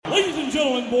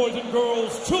gentlemen, boys and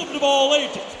girls, children of all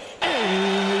ages.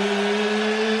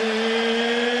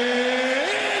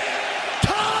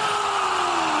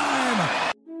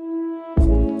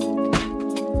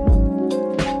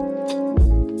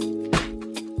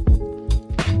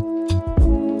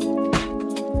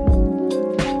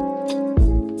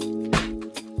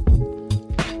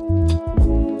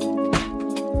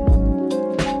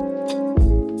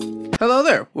 Hello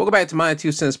there. Welcome back to My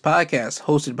 2 Cents Podcast,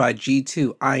 hosted by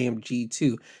G2. I am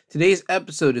G2. Today's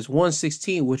episode is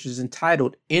 116, which is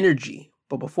entitled Energy.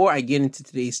 But before I get into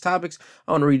today's topics,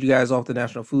 I want to read you guys off the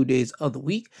National Food Days of the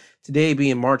week. Today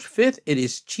being March 5th, it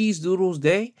is Cheese Doodles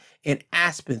Day and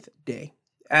Aspenth Day.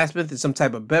 Aspenth is some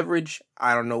type of beverage.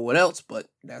 I don't know what else, but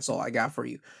that's all I got for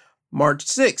you. March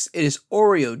 6th, it is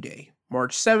Oreo Day.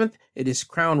 March 7th, it is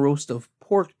Crown Roast of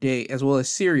Pork Day, as well as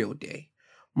Cereal Day.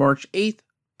 March 8th,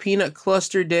 Peanut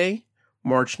Cluster Day.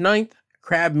 March 9th,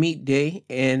 Crab Meat Day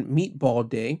and Meatball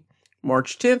Day.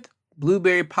 March 10th,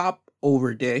 Blueberry Pop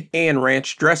Over Day and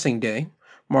Ranch Dressing Day.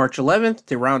 March 11th,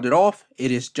 to round it off, it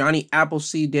is Johnny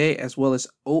Appleseed Day, as well as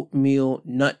Oatmeal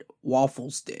Nut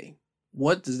Waffles Day.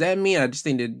 What does that mean? I just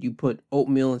think that you put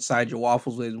oatmeal inside your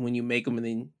waffles when you make them, and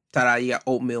then ta-da, you got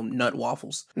oatmeal nut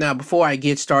waffles. Now, before I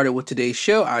get started with today's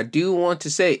show, I do want to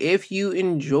say, if you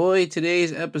enjoy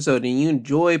today's episode and you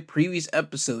enjoy previous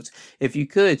episodes, if you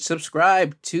could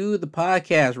subscribe to the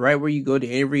podcast right where you go to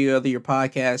every other your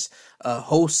podcast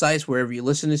host sites, wherever you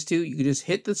listen this to, you can just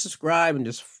hit the subscribe and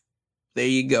just there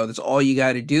you go. That's all you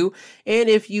got to do. And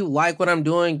if you like what I'm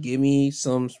doing, give me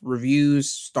some reviews,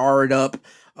 star it up,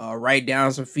 write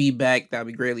down some feedback. That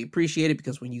would be greatly appreciated,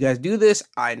 because when you guys do this,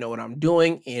 I know what I'm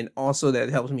doing. And also that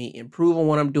helps me improve on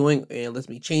what I'm doing and lets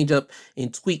me change up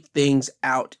and tweak things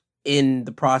out in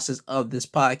the process of this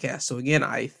podcast. So again,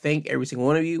 I thank every single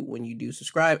one of you when you do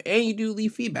subscribe and you do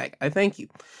leave feedback. I thank you.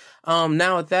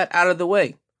 Now with that out of the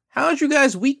way, how's your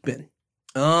guys' week been?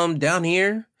 Down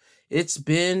here, it's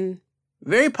been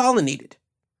very pollinated.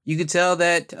 You could tell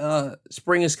that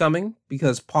spring is coming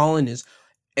because pollen is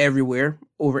everywhere,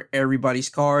 over everybody's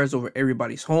cars, over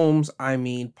everybody's homes. I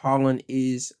mean, pollen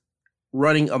is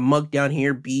running amok down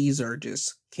here. Bees are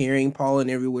just carrying pollen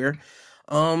everywhere.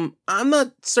 I'm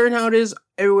not certain how it is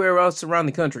everywhere else around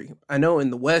the country. I know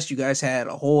in the West, you guys had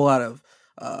a whole lot of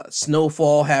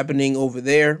snowfall happening over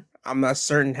there. I'm not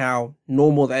certain how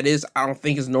normal that is. I don't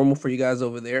think it's normal for you guys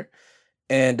over there.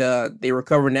 And they were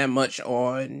covering that much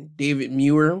on David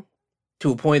Muir,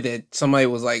 to a point that somebody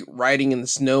was like writing in the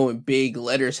snow in big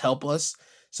letters, "Help us."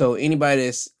 So anybody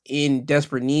that's in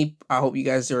desperate need, I hope you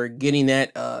guys are getting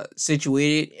that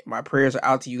situated. My prayers are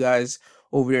out to you guys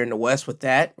over there in the West with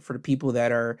that. For the people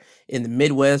that are in the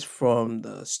Midwest from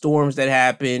the storms that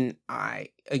happen, I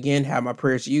again have my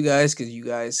prayers to you guys, because you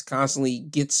guys constantly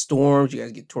get storms, you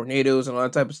guys get tornadoes and all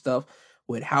that type of stuff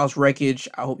with house wreckage.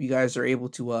 I hope you guys are able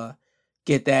to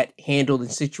get that handled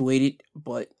and situated,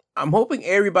 but I'm hoping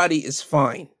everybody is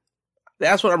fine.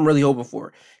 That's what I'm really hoping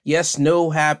for. Yes,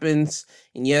 snow happens,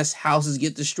 and yes, houses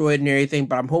get destroyed and everything,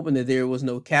 but I'm hoping that there was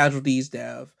no casualties that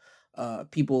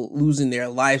have people losing their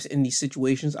lives in these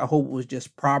situations. I hope it was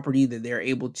just property that they're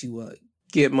able to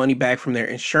get money back from their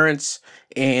insurance,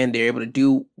 and they're able to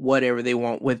do whatever they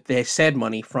want with their said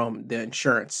money from the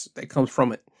insurance that comes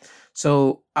from it.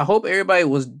 So I hope everybody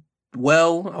was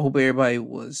well. I hope everybody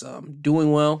was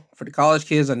doing well. For the college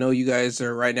kids, I know you guys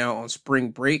are right now on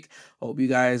spring break. I hope you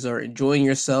guys are enjoying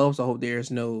yourselves. I hope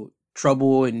there's no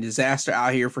trouble and disaster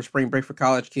out here for spring break for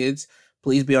college kids.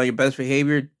 Please be on your best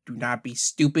behavior. Do not be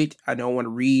stupid. I don't want to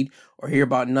read or hear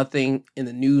about nothing in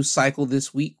the news cycle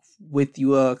this week with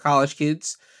you college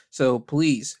kids. So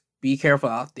please be careful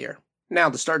out there. Now,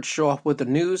 to start the show off with the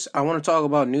news, I want to talk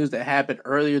about news that happened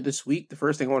earlier this week. The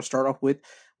first thing I want to start off with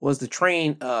was the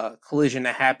train collision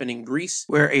that happened in Greece,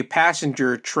 where a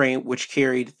passenger train which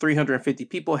carried 350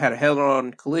 people had a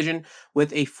head-on collision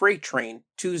with a freight train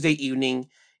Tuesday evening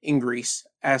in Greece.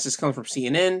 As this comes from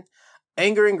CNN,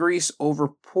 anger in Greece over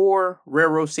poor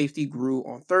railroad safety grew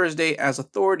on Thursday as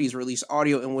authorities released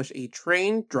audio in which a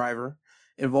train driver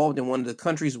involved in one of the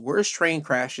country's worst train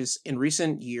crashes in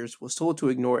recent years was told to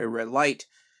ignore a red light.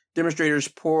 Demonstrators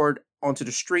poured onto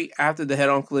the street after the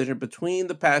head-on collision between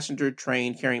the passenger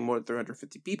train carrying more than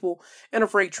 350 people and a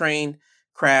freight train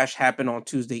crash happened on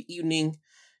Tuesday evening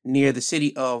near the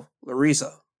city of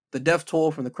Larissa. The death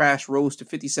toll from the crash rose to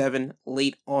 57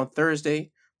 late on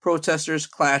Thursday. Protesters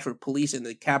clashed with police in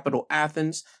the capital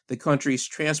Athens. The country's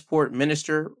transport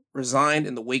minister resigned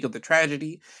in the wake of the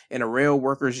tragedy, and a rail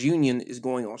workers' union is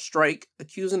going on strike,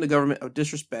 accusing the government of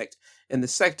disrespect in the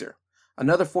sector.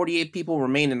 Another 48 people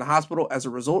remain in the hospital as a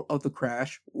result of the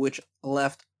crash, which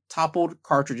left toppled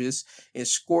cartridges and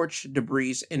scorched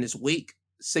debris in its wake.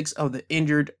 6 of the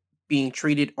injured being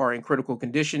treated are in critical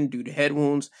condition due to head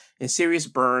wounds and serious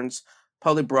burns,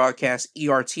 public broadcast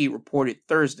ERT reported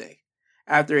Thursday.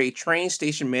 After a train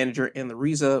station manager in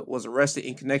Larissa was arrested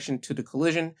in connection to the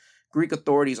collision, Greek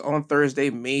authorities on Thursday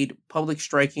made public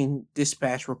striking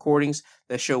dispatch recordings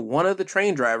that show one of the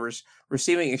train drivers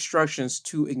receiving instructions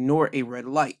to ignore a red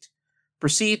light.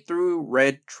 Proceed through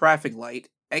red traffic light,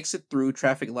 exit through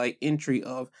traffic light entry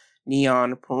of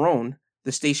Neon Perron,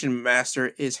 the station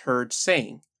master is heard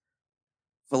saying.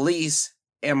 Felice,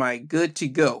 am I good to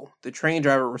go? The train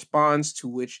driver responds, to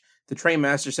which the train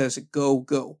master says, go,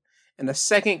 go. In a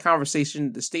second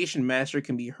conversation, the station master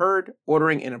can be heard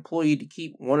ordering an employee to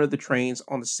keep one of the trains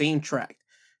on the same track.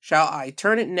 Shall I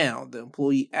turn it now? The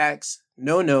employee asks.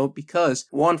 No, because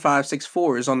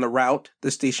 1564 is on the route,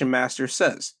 the station master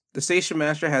says. The station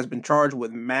master has been charged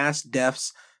with mass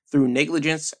deaths through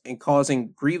negligence and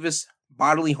causing grievous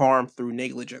bodily harm through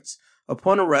negligence.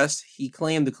 Upon arrest, he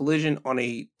claimed the collision on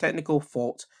a technical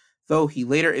fault, though he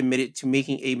later admitted to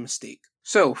making a mistake.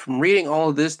 So, from reading all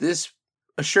of this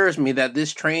assures me that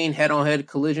this train head-on-head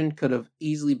collision could have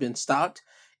easily been stopped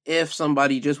if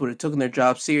somebody just would have taken their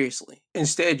job seriously.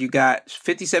 Instead, you got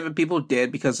 57 people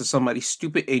dead because of somebody's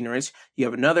stupid ignorance. You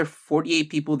have another 48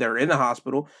 people that are in the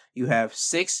hospital. You have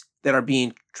 6 that are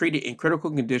being treated in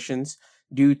critical conditions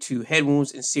due to head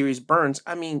wounds and serious burns.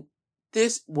 I mean,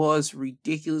 this was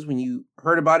ridiculous when you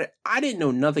heard about it. I didn't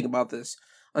know nothing about this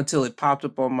until it popped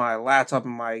up on my laptop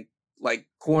in my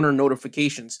corner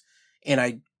notifications. And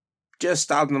I just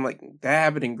stopped and I'm like, that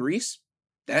happened in Greece?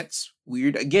 That's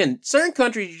weird. Again, certain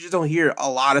countries you just don't hear a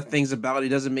lot of things about. It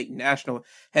doesn't make national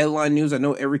headline news. I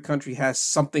know every country has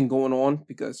something going on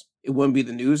because it wouldn't be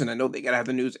the news, and I know they gotta have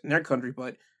the news in their country,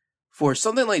 but for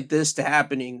something like this to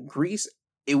happen in Greece,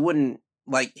 it wouldn't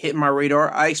hit my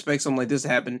radar. I expect something like this to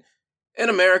happen in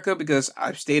America because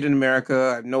I've stayed in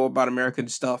America. I know about American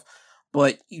stuff,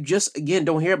 but you just, again,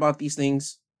 don't hear about these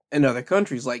things in other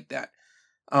countries like that.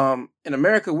 In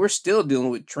America, we're still dealing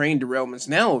with train derailments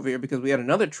now over here because we had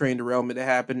another train derailment that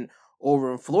happened over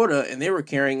in Florida, and they were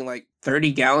carrying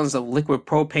 30 gallons of liquid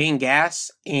propane gas,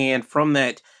 and from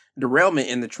that derailment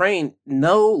in the train,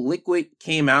 no liquid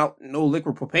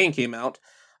propane came out,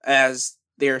 as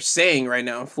they're saying right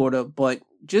now in Florida. But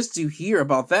just to hear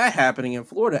about that happening in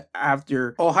Florida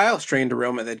after Ohio's train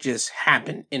derailment that just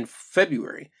happened in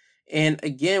February. And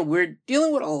again, we're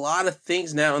dealing with a lot of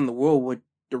things now in the world with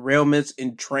derailments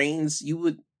in trains. You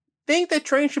would think that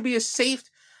trains should be a safe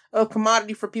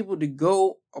commodity for people to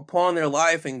go upon their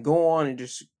life and go on and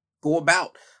just go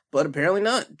about. But apparently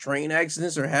not. Train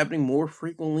accidents are happening more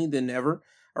frequently than ever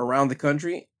around the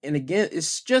country. And again,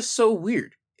 it's just so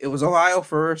weird. It was Ohio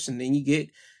first, and then you get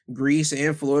Greece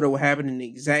and Florida what happened in the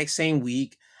exact same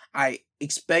week. I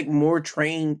expect more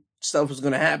train stuff was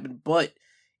going to happen. But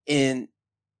in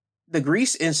the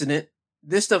Greece incident,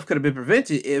 this stuff could have been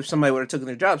prevented if somebody would have taken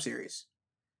their job serious.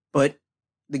 But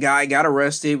the guy got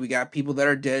arrested. We got people that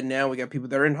are dead now. We got people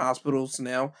that are in hospitals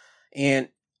now. And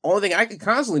only thing I could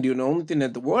constantly do, and the only thing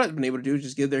that the world has been able to do is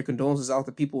just give their condolences out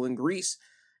to people in Greece.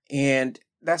 And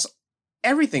that's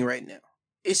everything right now.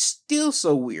 It's still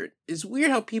so weird. It's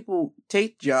weird how people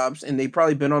take jobs, and they've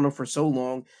probably been on them for so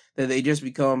long that they just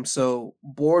become so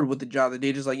bored with the job that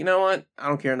they just you know what? I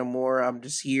don't care no more. I'm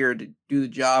just here to do the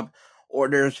job. Or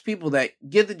there's people that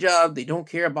get the job, they don't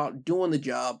care about doing the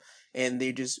job, and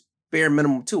they just bare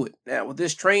minimum to it. Now, with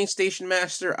this train station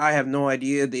master, I have no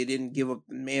idea. They didn't give up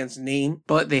the man's name,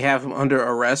 but they have him under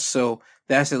arrest, so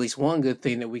that's at least one good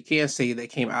thing that we can say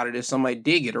that came out of this. Somebody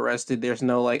did get arrested. There's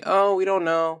no we don't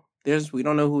know. We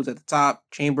don't know who's at the top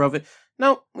chamber of it.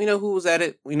 No, we know who was at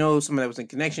it. We know somebody that was in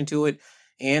connection to it.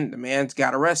 And the man's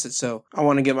got arrested. So I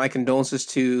want to give my condolences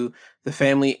to the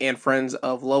family and friends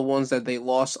of loved ones that they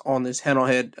lost on this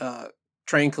head-on-head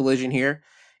train collision here.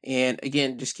 And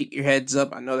again, just keep your heads up.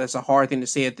 I know that's a hard thing to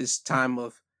say at this time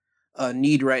of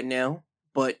need right now,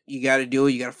 but you got to do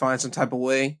it. You got to find some type of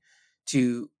way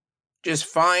to just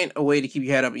find a way to keep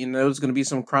your head up. You know, there's going to be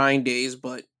some crying days,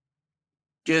 but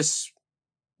just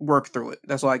work through it.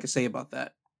 That's all I can say about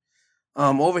that.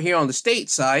 Over here on the state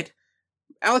side,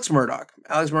 Alex Murdaugh.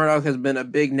 Alex Murdaugh has been a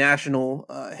big national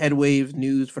headwave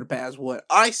news for the past,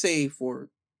 for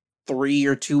 3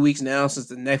 or 2 weeks now since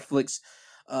the Netflix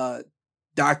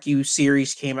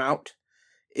docu-series came out.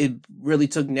 It really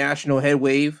took national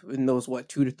headwave in those,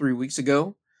 2 to 3 weeks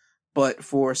ago. But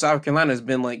for South Carolina, it's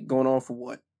been going on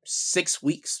for 6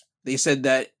 weeks. They said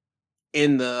that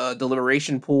in the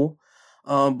deliberation pool.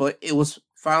 But it was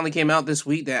finally came out this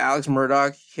week that Alex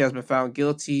Murdaugh has been found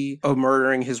guilty of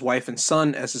murdering his wife and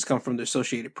son, as has come from the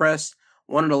Associated Press.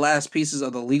 one of the last pieces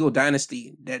of the legal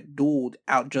dynasty that doled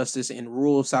out justice in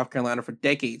rural South Carolina for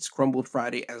decades, crumbled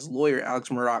Friday as lawyer Alex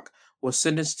Murdaugh was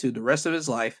sentenced to the rest of his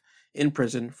life in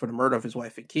prison for the murder of his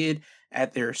wife and kid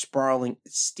at their sprawling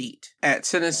estate. At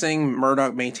sentencing,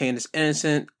 Murdaugh maintained his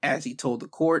innocence as he told the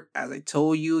court, "As I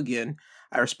told you again,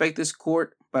 I respect this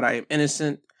court, but I am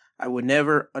innocent. I would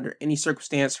never, under any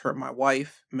circumstance, hurt my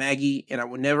wife, Maggie, and I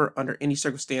would never, under any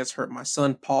circumstance, hurt my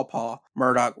son, Paw,"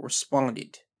 Murdaugh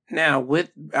responded. Now,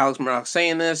 with Alex Murdaugh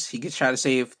saying this, he gets tried to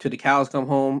say till the cows come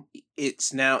home.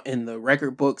 It's now in the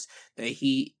record books that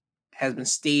he has been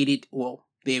stated, well,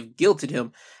 they've guilted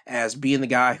him as being the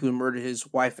guy who murdered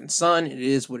his wife and son. It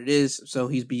is what it is, so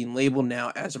he's being labeled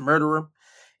now as a murderer.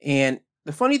 And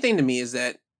the funny thing to me is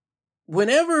that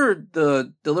whenever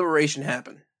the deliberation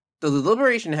happened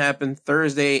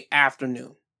Thursday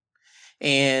afternoon,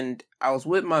 and I was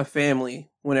with my family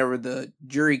whenever the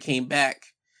jury came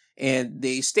back, and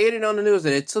they stated on the news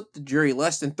that it took the jury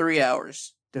less than 3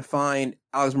 hours to find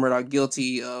Alex Murdaugh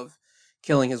guilty of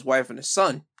killing his wife and his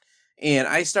son. And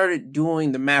I started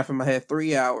doing the math in my head,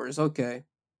 3 hours, okay.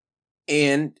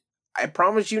 And I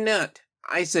promise you not,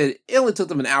 I said it only took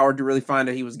them an hour to really find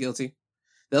out he was guilty.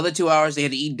 The other 2 hours, they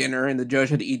had to eat dinner, and the judge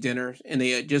had to eat dinner, and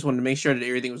they just wanted to make sure that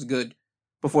everything was good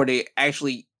before they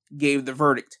actually gave the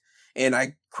verdict. And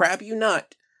I crap you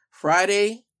not,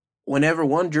 Friday, whenever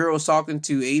one juror was talking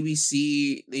to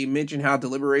ABC, they mentioned how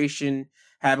deliberation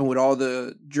happened with all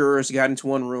the jurors got into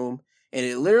one room, and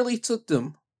it literally took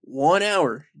them 1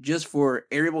 hour just for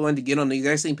everyone to get on the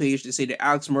exact same page to say that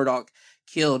Alex Murdaugh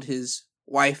killed his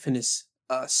wife and his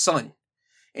son.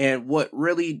 And what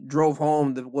really drove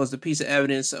home was the piece of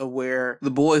evidence of where the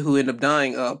boy who ended up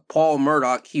dying, Paul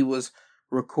Murdaugh, he was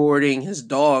recording his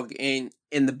dog, and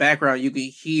in the background you could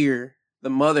hear the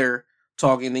mother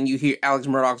talking, and then you hear Alex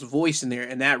Murdaugh's voice in there,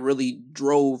 and that really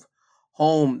drove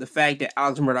home the fact that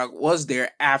Alex Murdaugh was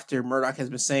there after Murdaugh has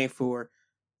been saying for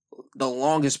the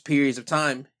longest periods of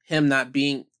time, him not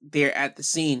being there at the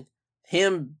scene,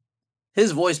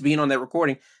 his voice being on that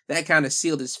recording, that kind of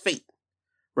sealed his fate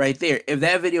right there. If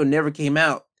that video never came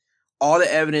out, all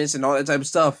the evidence and all that type of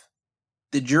stuff,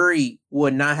 the jury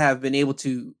would not have been able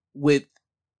to, with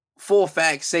full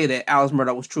facts, say that Alex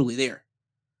Murdaugh was truly there.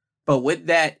 But with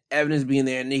that evidence being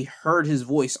there and they heard his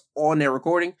voice on that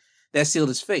recording, that sealed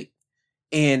his fate.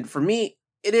 And for me,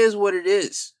 it is what it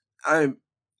is. I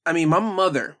mean, my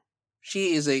mother,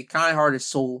 she is a kind-hearted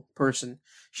soul person.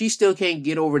 She still can't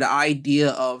get over the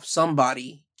idea of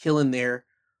somebody killing their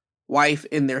wife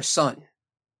and their son.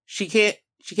 She can't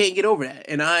get over that.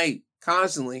 And I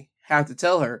constantly have to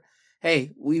tell her,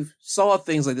 hey, we've saw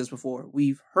things like this before.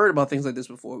 We've heard about things like this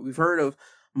before. We've heard of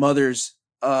mothers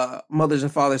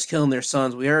and fathers killing their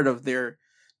sons. We heard of their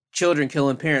children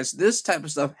killing parents. This type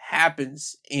of stuff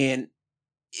happens, and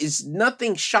it's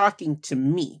nothing shocking to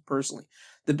me personally.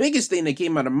 The biggest thing that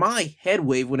came out of my head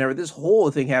wave whenever this whole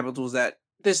thing happened was that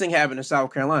this thing happened in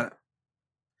South Carolina.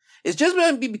 It's just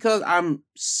maybe because I'm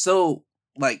so,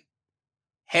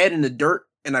 head in the dirt,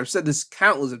 and I've said this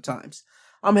countless of times.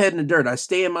 I'm head in the dirt. I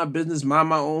stay in my business, mind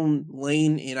my own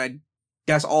lane, and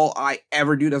that's all I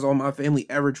ever do. That's all my family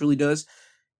ever truly does.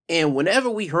 And whenever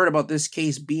we heard about this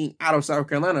case being out of South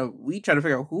Carolina, we tried to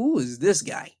figure out, who is this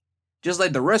guy? Just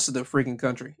like the rest of the freaking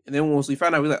country. And then once we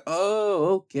found out, we were like,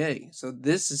 oh, okay. So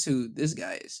this is who this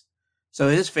guy is. So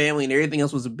his family and everything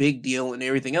else was a big deal and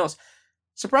everything else.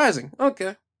 Surprising.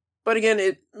 Okay. But again,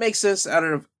 it makes sense out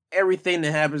of everything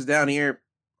that happens down here.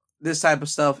 This type of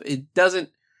stuff, it doesn't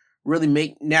really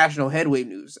make national headway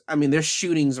news. I mean, there's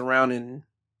shootings around in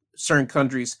certain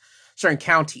countries, certain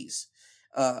counties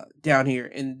down here,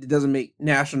 and it doesn't make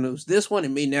national news. This one,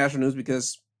 it made national news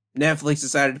because Netflix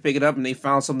decided to pick it up and they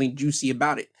found something juicy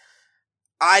about it.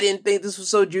 I didn't think this was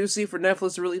so juicy for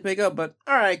Netflix to really pick up, but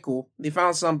alright, cool. They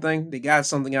found something. They got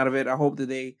something out of it. I hope that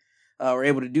they were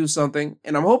able to do something.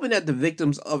 And I'm hoping that the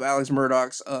victims of Alex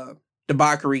Murdaugh's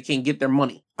debauchery can get their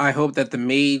money. I hope that the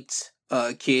maid's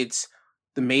kids,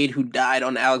 the maid who died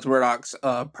on Alex Murdaugh's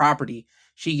property,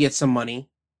 she gets some money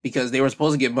because they were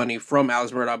supposed to get money from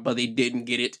Alex Murdaugh, but they didn't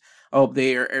get it. I hope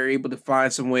they are able to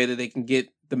find some way that they can get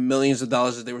the millions of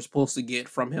dollars that they were supposed to get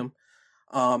from him.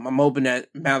 I'm hoping that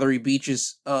Mallory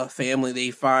Beach's family, they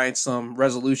find some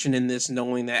resolution in this,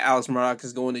 knowing that Alex Murdaugh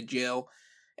is going to jail.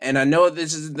 And I know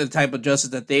this isn't the type of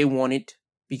justice that they wanted,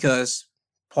 because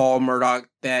Paul Murdaugh,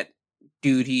 that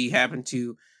dude, he happened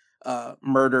to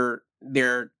murder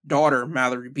their daughter,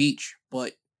 Mallory Beach,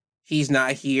 but he's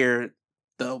not here.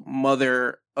 the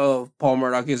mother of Paul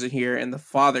Murdaugh isn't here, and the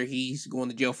father, he's going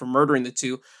to jail for murdering the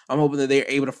two. I'm hoping that they're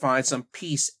able to find some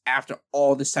peace after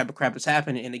all this type of crap has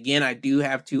happened. And again, I do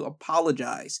have to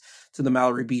apologize to the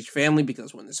Mallory Beach family,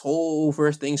 because when this whole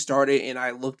first thing started and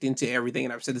I looked into everything,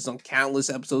 and I've said this on countless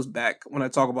episodes back when I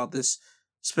talk about this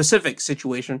specific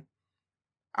situation,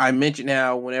 I mentioned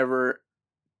how whenever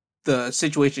the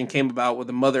situation came about with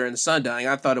the mother and the son dying,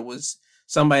 I thought it was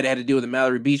somebody that had to do with the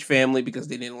Mallory Beach family, because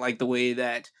they didn't like the way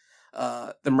that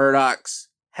the Murdaughs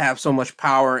have so much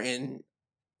power and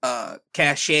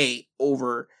cachet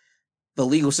over the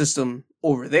legal system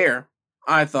over there.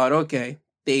 I thought, okay,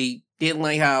 they didn't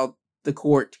like how the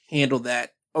court handled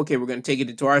that. Okay, we're going to take it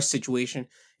into our situation,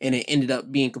 and it ended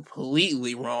up being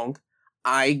completely wrong.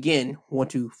 I, again, want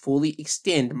to fully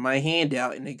extend my hand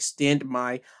out and extend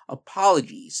my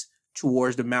apologies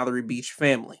towards the Mallory Beach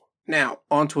family. Now,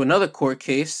 on to another court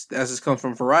case, as this comes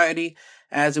from Variety.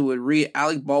 As it would read,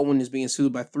 Alec Baldwin is being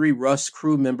sued by 3 Rust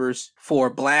crew members for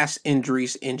blast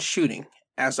injuries in shooting.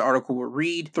 As the article would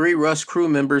read, 3 Rust crew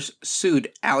members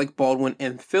sued Alec Baldwin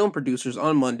and film producers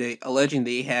on Monday, alleging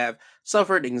they have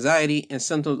suffered anxiety and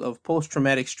symptoms of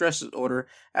post-traumatic stress disorder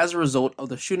as a result of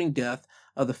the shooting death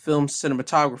of the film's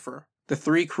cinematographer. The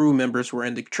 3 crew members were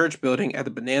in the church building at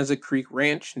the Bonanza Creek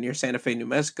Ranch near Santa Fe, New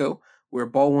Mexico, where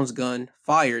Baldwin's gun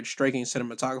fired, striking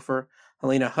cinematographer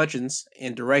Halyna Hutchins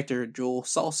and director Joel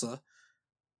Salsa.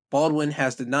 Baldwin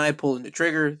has denied pulling the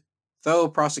trigger, though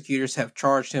prosecutors have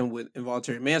charged him with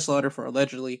involuntary manslaughter for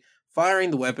allegedly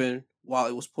firing the weapon while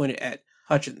it was pointed at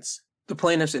Hutchins. The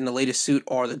plaintiffs in the latest suit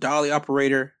are the dolly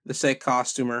operator, the set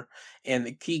costumer, and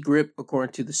the key grip.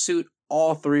 According to the suit,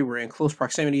 all 3 were in close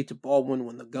proximity to Baldwin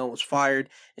when the gun was fired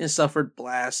and suffered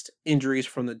blast injuries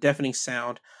from the deafening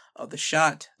sound of the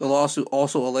shot. The lawsuit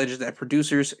also alleges that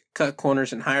producers cut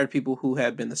corners and hired people who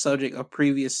had been the subject of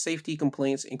previous safety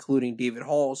complaints, including David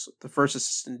Halls, the first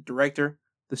assistant director.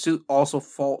 The suit also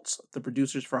faults the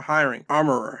producers for hiring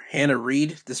armorer Hannah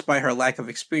Reed despite her lack of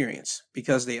experience,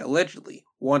 because they allegedly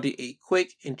wanted a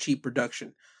quick and cheap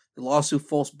production. The lawsuit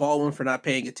faults Baldwin for not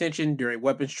paying attention during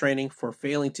weapons training, for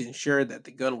failing to ensure that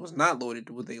the gun was not loaded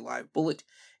with a live bullet,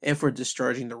 and for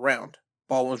discharging the round.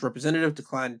 Baldwin's representative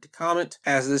declined to comment,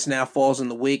 as this now falls in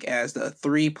the wake as the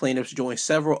 3 plaintiffs join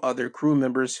several other crew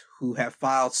members who have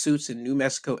filed suits in New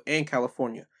Mexico and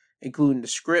California, including the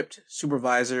script,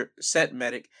 supervisor, set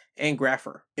medic, and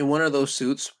grapher. In one of those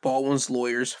suits, Baldwin's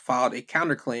lawyers filed a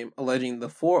counterclaim alleging the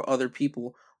 4 other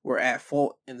people were at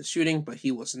fault in the shooting, but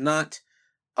he was not.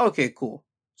 Okay, cool.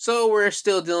 So we're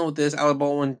still dealing with this. Alec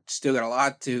Baldwin still got a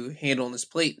lot to handle on his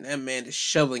plate, and that man is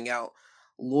shoveling out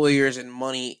lawyers and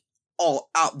money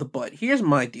all out the butt. Here's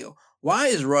my deal. Why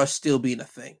is Rust still being a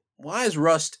thing? Why is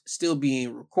Rust still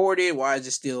being recorded? Why is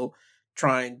it still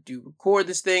trying to record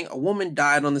this thing? A woman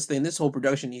died on this thing. This whole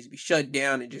production needs to be shut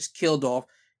down and just killed off.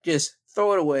 Just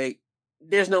throw it away.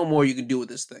 There's no more you can do with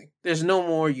this thing. There's no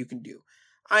more you can do.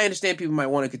 I understand people might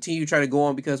want to continue trying to go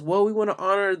on because, well, we want to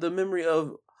honor the memory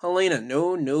of Halyna.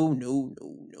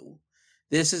 No.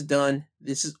 This is done.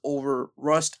 This is over.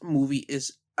 Rust movie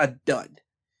is a dud.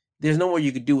 There's no more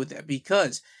you can do with that,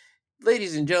 because,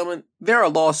 ladies and gentlemen, there are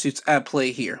lawsuits at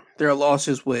play here. There are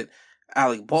lawsuits with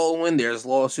Alec Baldwin. There's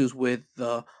lawsuits with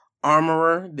the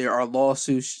armorer. There are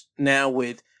lawsuits now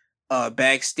with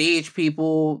backstage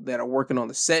people that are working on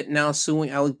the set now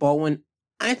suing Alec Baldwin.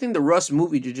 I think the Rust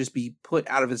movie should just be put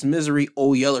out of its misery,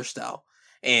 Old Yeller style.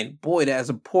 And boy, that's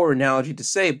a poor analogy to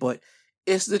say, but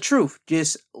it's the truth.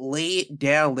 Just lay it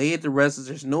down, lay it to rest.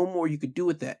 There's no more you could do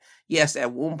with that. Yes,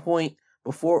 at one point,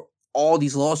 before all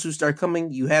these lawsuits start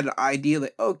coming, you had an idea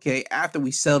that, okay, after we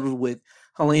settled with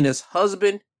Halyna's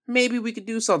husband, maybe we could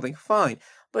do something, fine.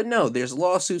 But no, there's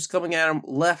lawsuits coming at him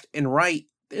left and right.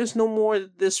 There's no more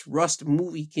that this Rust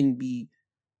movie can be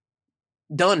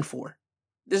done for.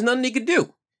 There's nothing they could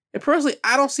do. And personally,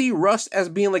 I don't see Rust as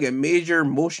being like a major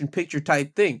motion picture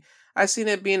type thing. I see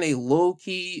that being a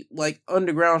low-key, like,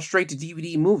 underground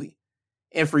straight-to-DVD movie.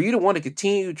 And for you to want to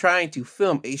continue trying to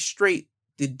film a straight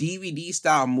the DVD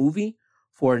style movie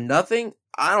for nothing,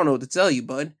 I don't know what to tell you,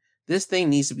 bud. This thing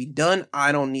needs to be done.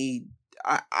 I don't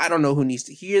know who needs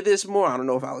to hear this more. I don't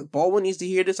know if Alec Baldwin needs to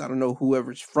hear this. I don't know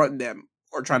whoever's fronting them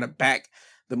or trying to back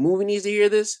the movie needs to hear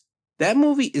this. That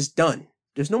movie is done.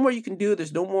 There's no more you can do.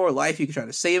 There's no more life you can try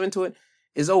to save into it.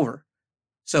 It's over.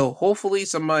 So hopefully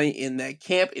somebody in that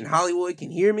camp in Hollywood can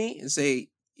hear me and say,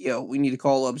 yo, we need to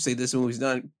call up and say this movie's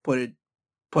done.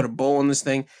 Put a bow on this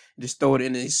thing and just throw it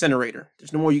in an incinerator.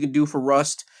 There's no more you can do for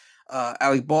Rust.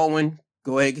 Alec Baldwin,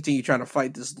 go ahead and continue trying to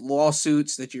fight this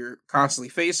lawsuits that you're constantly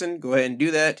facing. Go ahead and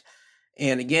do that.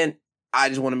 And again, I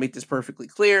just want to make this perfectly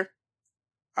clear.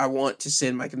 I want to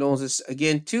send my condolences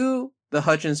again to the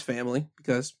Hutchins family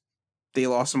because they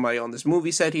lost somebody on this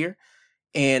movie set here.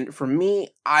 And for me,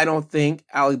 I don't think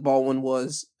Alec Baldwin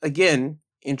was, again,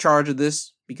 in charge of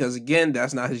this because, again,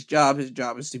 that's not his job. His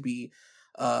job is to be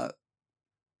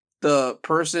the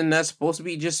person that's supposed to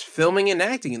be just filming and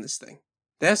acting in this thing.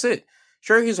 That's it.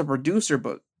 Sure, he's a producer,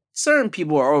 but certain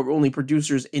people are only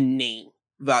producers in name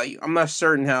value. I'm not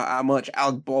certain how much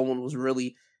Alec Baldwin was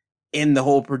really in the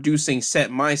whole producing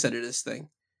set mindset of this thing.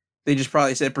 They just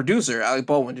probably said producer, Alec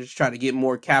Baldwin, just try to get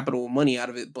more capital money out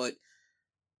of it, but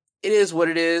it is what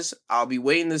it is. I'll be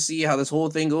waiting to see how this whole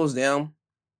thing goes down,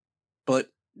 but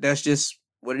that's just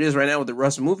what it is right now with the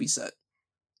Rust movie set.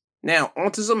 Now,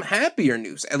 on to some happier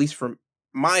news, at least from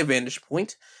my vantage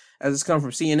point, as it's come from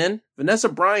CNN. Vanessa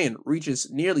Bryant reaches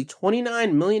nearly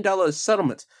 $29 million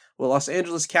settlement with Los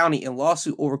Angeles County in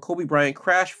lawsuit over Kobe Bryant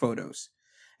crash photos.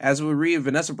 As we read,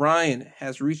 Vanessa Bryant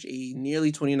has reached a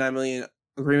nearly $29 million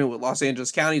agreement with Los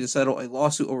Angeles County to settle a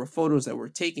lawsuit over photos that were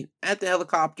taken at the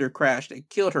helicopter crash that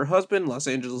killed her husband, Los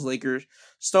Angeles Lakers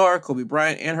star Kobe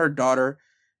Bryant, and her daughter,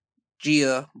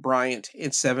 Gia Bryant,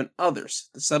 and 7 others.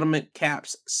 The settlement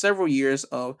caps several years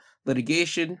of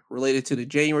litigation related to the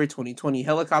January 2020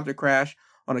 helicopter crash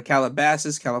on a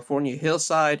Calabasas, California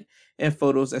hillside and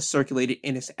photos that circulated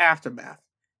in its aftermath.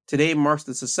 Today marks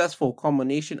the successful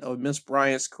culmination of Ms.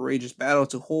 Bryant's courageous battle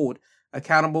to hold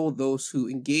accountable those who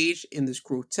engaged in this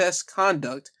grotesque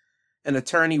conduct, an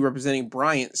attorney representing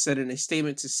Bryant said in a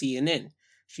statement to CNN.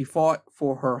 She fought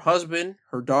for her husband,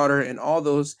 her daughter, and all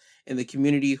those in the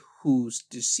community whose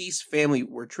deceased family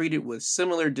were treated with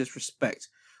similar disrespect.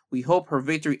 We hope her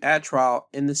victory at trial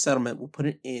in the settlement will put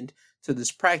an end to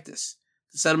this practice.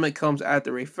 The settlement comes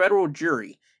after a federal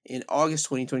jury in August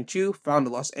 2022 found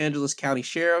the Los Angeles County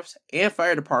sheriffs and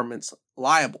fire departments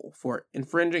liable for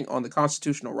infringing on the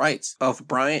constitutional rights of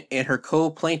Bryant and her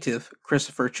co-plaintiff,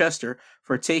 Christopher Chester,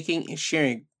 for taking and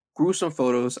sharing gruesome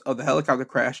photos of the helicopter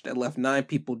crash that left 9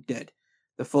 people dead.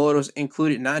 The photos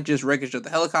included not just wreckage of the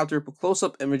helicopter, but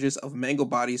close-up images of mangled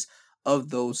bodies of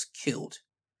those killed.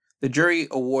 The jury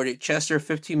awarded Chester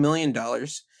 $15 million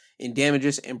in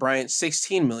damages and Bryant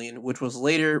 $16 million, which was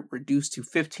later reduced to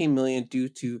 $15 million due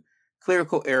to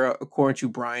clerical error, according to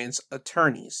Bryant's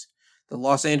attorneys. The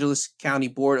Los Angeles County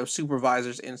Board of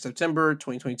Supervisors in September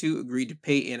 2022 agreed to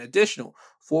pay an additional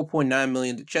 $4.9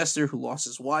 million to Chester, who lost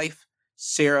his wife,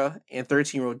 Sarah, and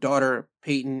 13-year-old daughter,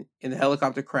 Peyton, in the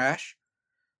helicopter crash.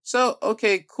 So,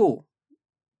 okay, cool.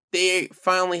 They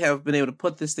finally have been able to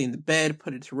put this thing to bed,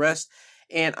 put it to rest,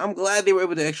 and I'm glad they were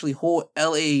able to actually hold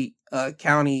LA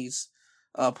County's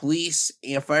police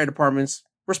and fire departments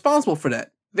responsible for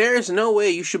that. There is no way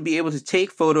you should be able to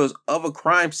take photos of a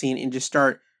crime scene and just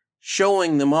start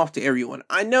showing them off to everyone.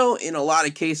 I know in a lot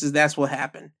of cases that's what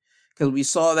happened, because we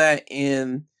saw that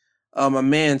in a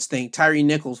man's thing, Tyree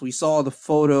Nichols. We saw the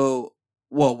photo,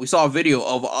 we saw a video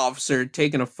of an officer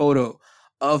taking a photo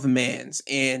of Mans,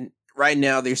 and right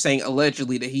now they're saying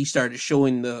allegedly that he started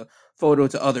showing the photo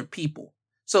to other people.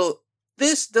 So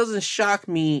this doesn't shock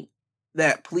me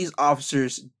that police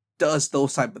officers does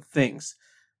those type of things,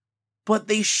 but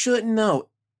they should know.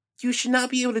 You should not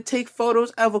be able to take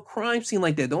photos of a crime scene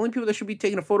like that. The only people that should be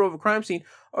taking a photo of a crime scene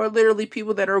are literally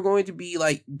people that are going to be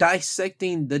like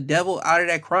dissecting the devil out of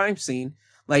that crime scene,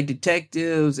 like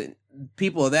detectives and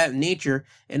people of that nature,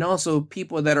 and also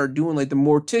people that are doing like the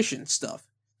mortician stuff.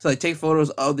 So like take photos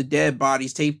of the dead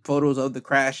bodies, take photos of the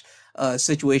crash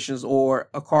situations, or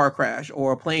a car crash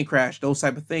or a plane crash, those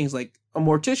type of things. Like a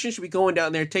mortician should be going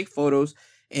down there, take photos,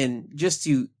 and just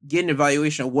to get an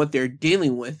evaluation of what they're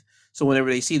dealing with. So whenever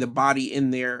they see the body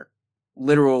in their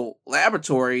literal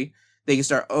laboratory, they can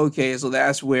start, okay, so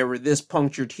that's wherever this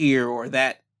punctured here or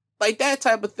that. Like that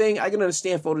type of thing, I can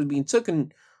understand photos being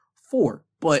taken for.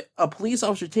 But a police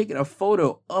officer taking a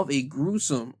photo of a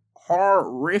gruesome,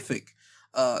 horrific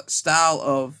style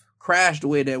of crash, the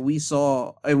way that we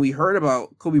saw and we heard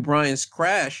about Kobe Bryant's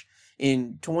crash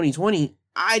in 2020,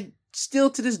 I still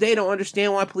to this day don't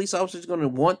understand why police officers are going to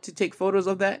want to take photos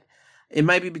of that. It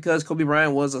might be because Kobe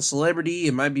Bryant was a celebrity.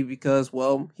 It might be because,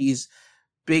 he's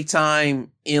big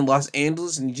time in Los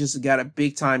Angeles and he just got a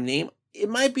big time name. It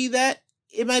might be that.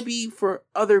 It might be for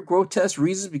other grotesque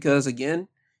reasons because, again,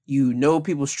 you know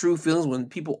people's true feelings. When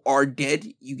people are dead,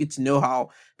 you get to know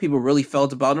how people really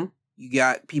felt about him. You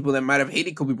got people that might have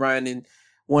hated Kobe Bryant and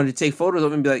wanted to take photos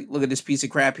of him and be like, look at this piece of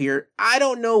crap here. I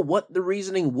don't know what the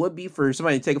reasoning would be for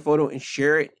somebody to take a photo and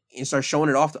share it and start showing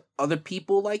it off to other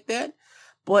people like that.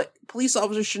 But police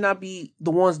officers should not be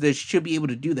the ones that should be able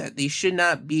to do that. They should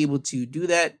not be able to do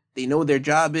that They know what their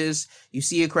job is. You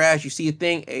see a crash, you see a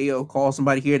thing, hey, yo, call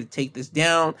somebody here to take this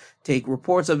down, take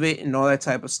reports of it and all that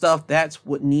type of stuff. That's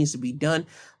what needs to be done.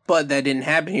 But that didn't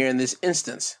happen here in this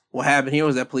instance. What happened here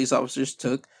was that police officers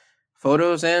took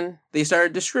photos and they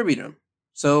started distributing them.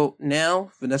 So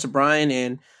now Vanessa Bryant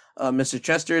and Mr.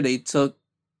 Chester, they took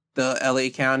the LA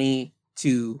County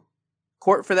to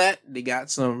court for that. They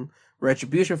got some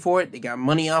retribution for it. They got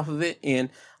money off of it. And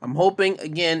I'm hoping,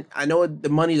 again, I know the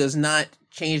money does not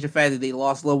change the fact that they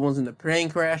lost loved ones in the plane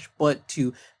crash, but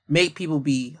to make people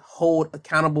be held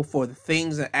accountable for the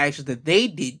things and actions that they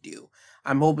did do,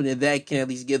 I'm hoping that that can at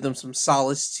least give them some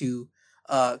solace to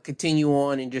continue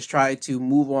on and just try to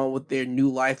move on with their new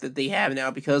life that they have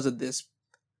now because of this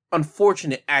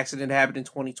unfortunate accident that happened in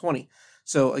 2020.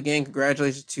 So again,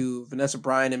 congratulations to Vanessa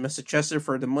Bryant and Mr. Chester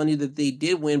for the money that they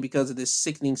did win because of this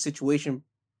sickening situation.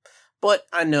 But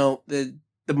I know that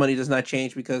the money does not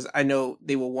change because I know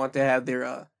they will want to have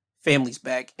their families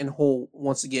back and whole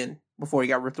once again before he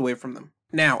got ripped away from them.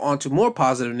 Now, on to more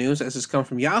positive news, as this comes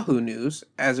from Yahoo News.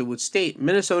 As it would state,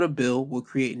 Minnesota bill will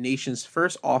create nation's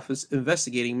first office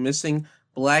investigating missing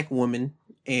black women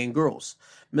and girls.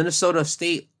 Minnesota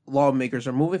state lawmakers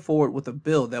are moving forward with a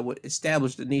bill that would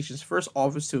establish the nation's first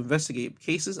office to investigate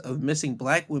cases of missing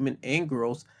black women and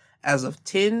girls, as of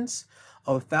tens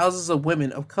of thousands of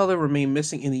women of color remain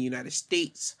missing in the United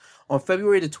States. On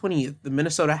February the 20th, the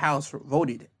Minnesota House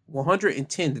voted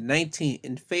 110 to 19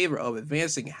 in favor of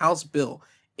advancing House Bill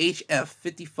HF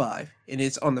 55, and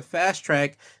it's on the fast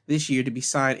track this year to be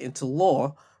signed into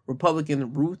law.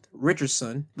 Republican Ruth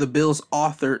Richardson, the bill's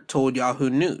author, told Yahoo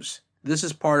News. This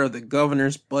is part of the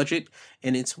governor's budget,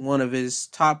 and it's one of his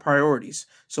top priorities.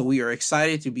 So we are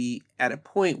excited to be at a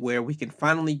point where we can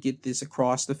finally get this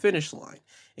across the finish line.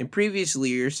 In previous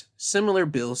years, similar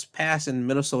bills passed in the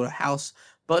Minnesota House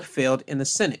but failed in the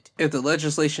Senate. If the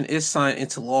legislation is signed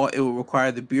into law, it will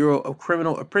require the Bureau of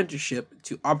Criminal Apprenticeship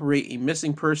to operate a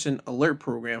missing person alert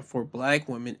program for black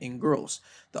women and girls.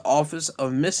 The Office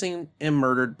of Missing and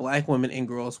Murdered Black Women and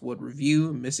Girls would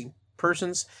review missing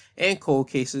persons and cold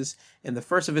cases, and the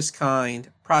first of its kind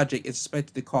project is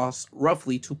expected to cost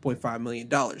roughly $2.5 million.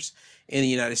 In the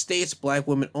United States, black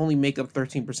women only make up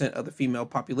 13% of the female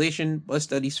population, but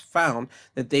studies found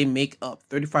that they make up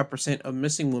 35% of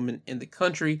missing women in the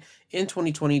country. In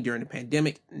 2020, during the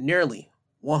pandemic, nearly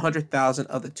 100,000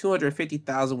 of the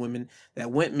 250,000 women that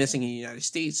went missing in the United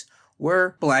States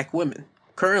were black women.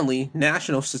 Currently,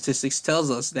 national statistics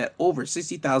tells us that over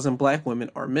 60,000 black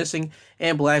women are missing,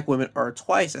 and black women are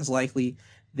twice as likely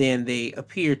than they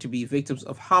appear to be victims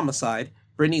of homicide.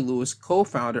 Brittany Lewis,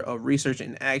 co-founder of Research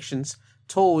and Actions,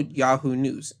 told Yahoo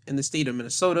News. In the state of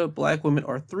Minnesota, black women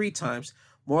are 3 times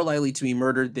more likely to be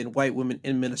murdered than white women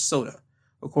in Minnesota.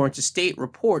 According to state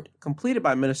report completed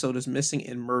by Minnesota's Missing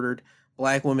and Murdered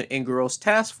Black Women and Girls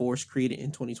Task Force created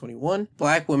in 2021,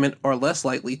 black women are less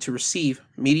likely to receive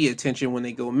media attention when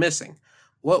they go missing.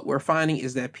 What we're finding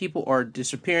is that people are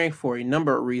disappearing for a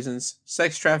number of reasons: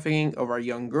 sex trafficking of our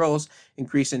young girls,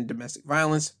 increase in domestic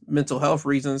violence, mental health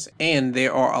reasons, and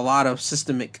there are a lot of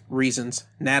systemic reasons.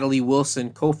 Natalie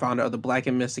Wilson, co-founder of the Black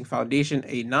and Missing Foundation,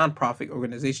 a nonprofit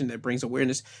organization that brings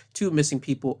awareness to missing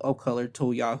people of color,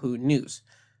 told Yahoo News.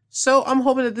 So I'm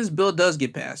hoping that this bill does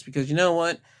get passed, because you know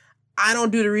what? I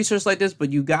don't do the research like this,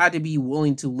 but you got to be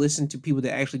willing to listen to people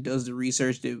that actually does the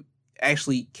research, that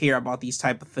actually care about these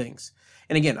type of things.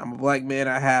 And again, I'm a black man.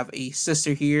 I have a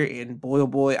sister here, and boy, oh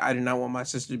boy, I do not want my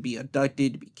sister to be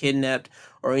abducted, to be kidnapped,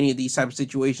 or any of these type of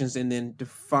situations. And then to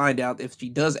find out if she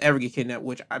does ever get kidnapped,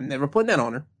 which I'm never putting that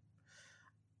on her.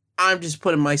 I'm just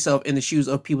putting myself in the shoes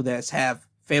of people that have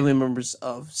family members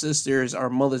of sisters or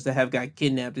mothers that have got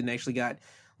kidnapped and actually got,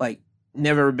 like,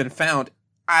 never been found.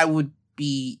 I would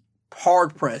be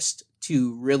hard pressed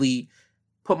to really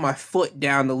put my foot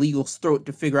down the legal's throat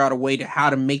to figure out a way to how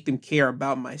to make them care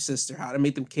about my sister, how to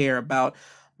make them care about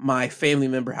my family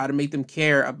member, how to make them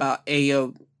care about,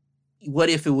 what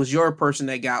if it was your person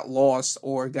that got lost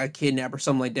or got kidnapped or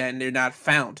something like that and they're not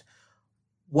found?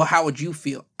 Well, how would you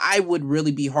feel? I would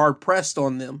really be hard pressed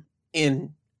on them.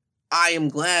 And I am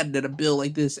glad that a bill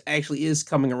like this actually is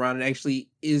coming around and actually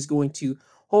is going to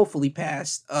hopefully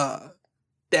pass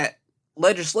that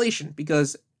legislation,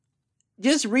 because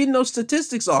just reading those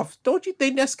statistics off, don't you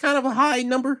think that's kind of a high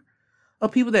number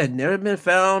of people that have never been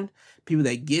found, people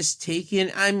that gets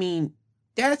taken? I mean,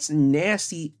 that's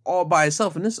nasty all by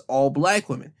itself, and this is all black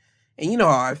women. And you know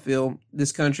how I feel.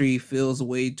 This country feels a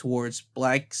way towards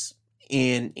blacks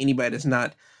and anybody that's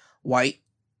not white,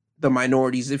 the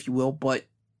minorities, if you will. But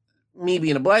me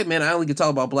being a black man, I only can talk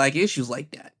about black issues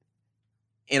like that.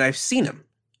 And I've seen them.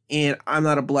 and I'm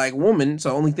not a black woman, so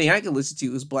the only thing I can listen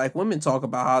to is black women talk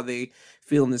about how they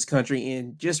feel in this country,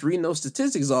 and just reading those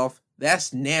statistics off,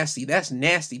 that's nasty. That's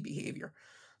nasty behavior.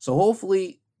 So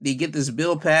hopefully they get this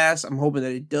bill passed. I'm hoping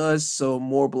that it does, so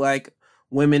more black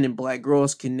women and black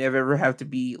girls can never ever have to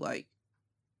be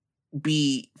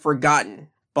forgotten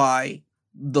by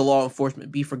the law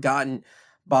enforcement, be forgotten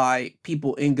by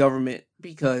people in government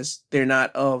because they're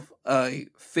not of a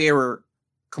fairer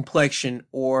complexion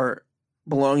or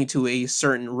belonging to a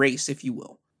certain race, if you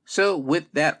will. So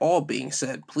with that all being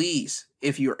said, please,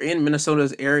 if you're in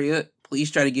Minnesota's area,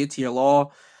 please try to get to your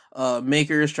law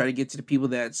makers, try to get to the people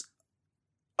that's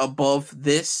above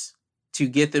this to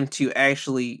get them to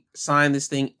actually sign this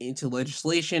thing into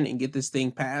legislation and get this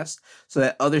thing passed so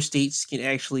that other states can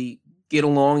actually get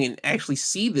along and actually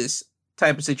see this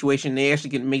type of situation. They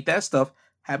actually can make that stuff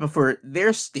happen for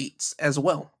their states as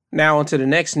well. Now on to the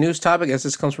next news topic, as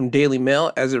this comes from Daily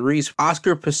Mail, as it reads,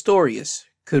 Oscar Pistorius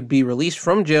could be released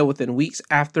from jail within weeks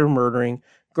after murdering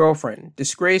girlfriend.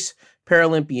 Disgraced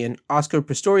Paralympian Oscar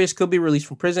Pistorius could be released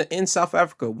from prison in South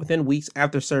Africa within weeks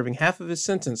after serving half of his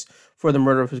sentence for the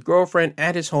murder of his girlfriend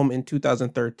at his home in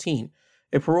 2013.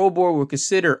 A parole board will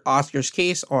consider Oscar's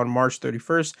case on March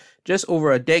 31st, just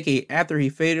over a decade after he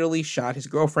fatally shot his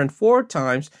girlfriend 4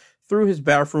 times through his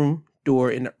bathroom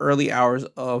door in the early hours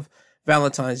of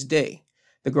Valentine's Day.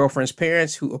 The girlfriend's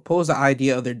parents, who oppose the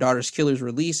idea of their daughter's killer's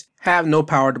release, have no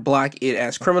power to block it,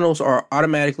 as criminals are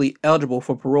automatically eligible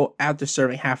for parole after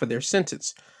serving half of their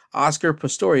sentence. Oscar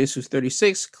Pistorius, who's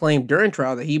 36, claimed during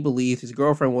trial that he believed his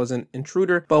girlfriend was an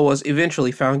intruder, but was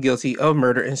eventually found guilty of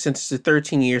murder and sentenced to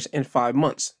 13 years and 5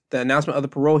 months. The announcement of the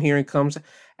parole hearing comes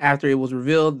after it was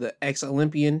revealed the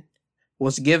ex-Olympian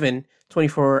was given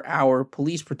 24-hour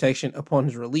police protection upon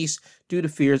his release due to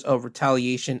fears of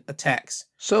retaliation attacks.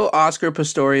 So Oscar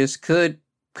Pistorius could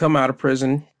come out of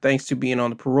prison thanks to being on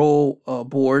the parole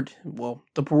board. Well,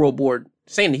 the parole board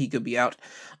saying that he could be out.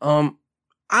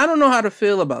 I don't know how to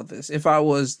feel about this. If I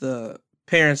was the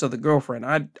parents of the girlfriend,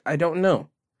 I don't know.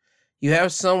 You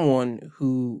have someone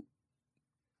who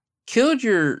killed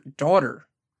your daughter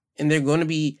and they're going to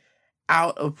be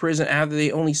out of prison after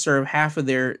they only serve half of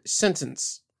their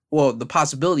sentence. Well, the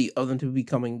possibility of them to be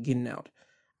getting out.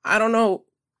 I don't know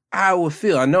how I would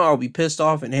feel. I know I'll be pissed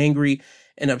off and angry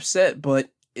and upset, but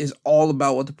it's all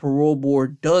about what the parole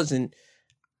board does. And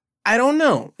I don't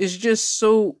know. It's just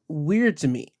so weird to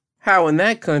me how in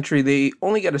that country they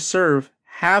only got to serve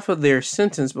half of their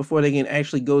sentence before they can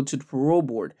actually go to the parole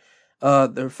board.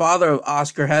 The father of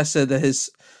Oscar has said that his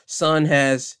son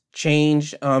has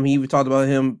changed. He even talked about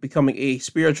him becoming a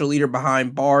spiritual leader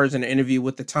behind bars in an interview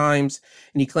with the Times,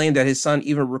 and he claimed that his son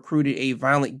even recruited a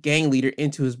violent gang leader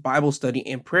into his Bible study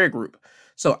and prayer group.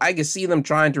 So I could see them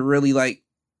trying to really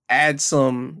add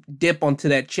some dip onto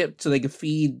that chip so they could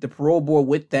feed the parole board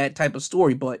with that type of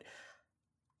story. But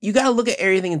you got to look at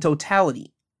everything in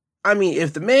totality. I mean,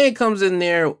 if the man comes in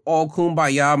there all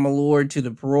kumbaya, my lord, to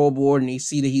the parole board and they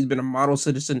see that he's been a model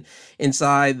citizen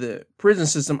inside the prison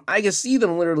system, I can see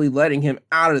them literally letting him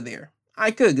out of there. I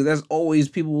could, because that's always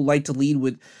people who like to lead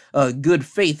with good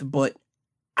faith, but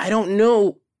I don't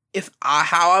know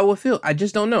how I would feel. I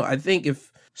just don't know. I think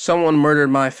if someone murdered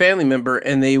my family member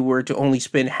and they were to only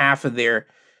spend half of their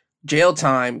jail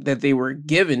time that they were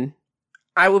given,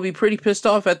 I would be pretty pissed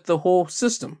off at the whole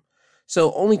system.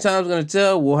 So only time's going to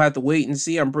tell. We'll have to wait and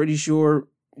see. I'm pretty sure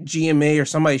GMA or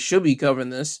somebody should be covering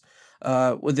this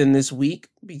within this week,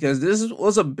 because this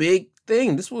was a big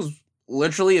thing. This was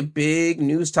literally a big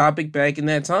news topic back in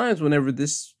that times whenever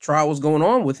this trial was going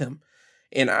on with him.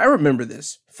 And I remember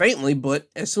this faintly, but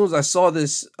as soon as I saw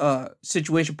this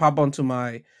situation pop onto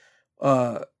my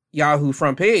Yahoo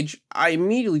front page, I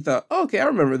immediately thought, okay, I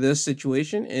remember this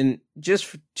situation. And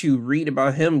just to read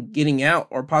about him getting out,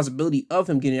 or possibility of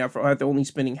him getting out after only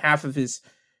spending half of his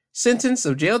sentence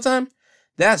of jail time,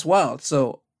 that's wild.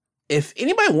 So if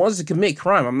anybody wants to commit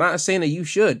crime, I'm not saying that you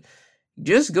should,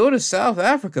 just go to South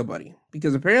Africa, buddy,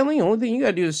 because apparently the only thing you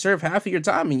gotta do is serve half of your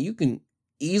time and you can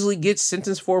easily get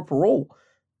sentenced for parole.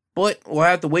 But we'll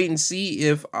have to wait and see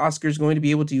if Oscar's going to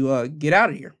be able to get out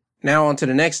of here. Now on to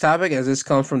the next topic, as this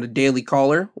comes from the Daily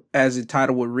Caller, as the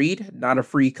title would read, Not a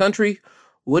Free Country.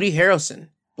 Woody Harrelson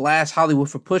blasts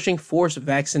Hollywood for pushing forced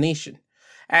vaccination.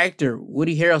 Actor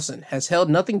Woody Harrelson has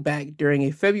held nothing back during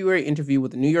a February interview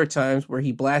with the New York Times where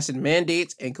he blasted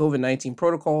mandates and COVID-19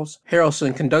 protocols.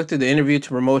 Harrelson conducted the interview to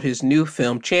promote his new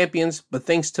film Champions, but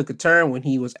things took a turn when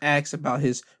he was asked about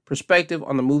his perspective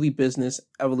on the movie business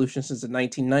evolution since the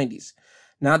 1990s.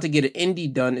 Not to get an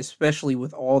indie done, especially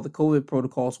with all the COVID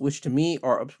protocols, which to me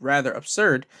are rather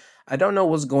absurd. I don't know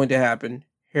what's going to happen,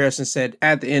 Harrison said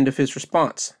at the end of his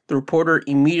response. The reporter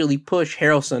immediately pushed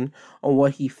Harrelson on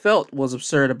what he felt was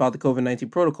absurd about the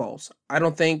COVID-19 protocols. I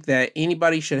don't think that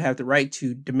anybody should have the right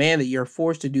to demand that you're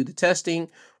forced to do the testing,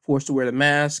 forced to wear the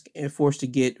mask, and forced to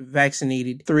get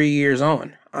vaccinated 3 years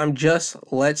on.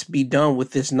 Let's be done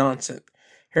with this nonsense.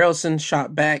 Harrelson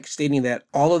shot back, stating that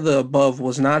all of the above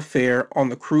was not fair on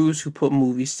the crews who put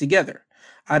movies together.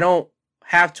 I don't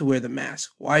have to wear the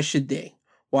mask. Why should they?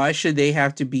 Why should they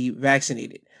have to be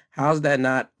vaccinated? How's that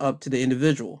not up to the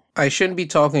individual? I shouldn't be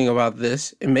talking about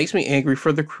this. It makes me angry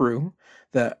for the crew,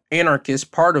 the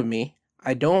anarchist part of me.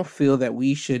 I don't feel that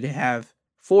we should have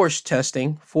forced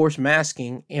testing, forced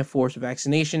masking, and forced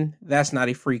vaccination. That's not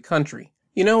a free country.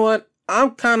 You know what?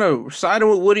 I'm kind of siding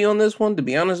with Woody on this one, to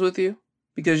be honest with you.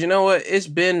 Because you know what? It's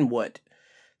been,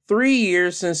 3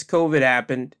 years since COVID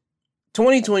happened.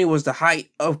 2020 was the height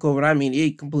of COVID. I mean,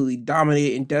 it completely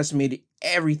dominated and decimated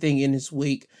everything in its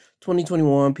wake.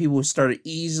 2021, people started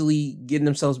easily getting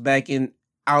themselves back in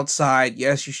outside.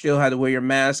 Yes, you still had to wear your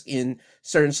mask in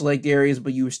certain select areas,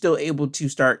 but you were still able to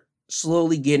start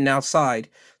slowly getting outside.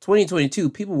 2022,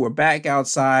 people were back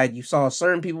outside. You saw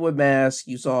certain people with masks.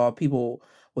 You saw people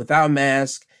without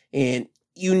masks, and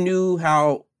you knew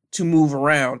how to move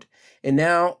around. And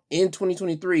now in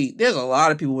 2023, there's a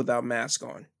lot of people without masks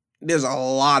on. There's a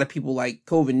lot of people like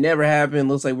COVID never happened.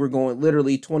 Looks like we're going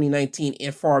literally 2019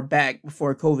 and far back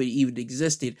before COVID even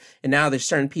existed. And now there's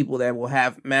certain people that will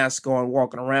have masks on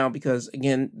walking around because,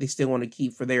 again, they still want to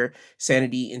keep for their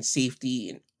sanity and safety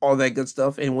and all that good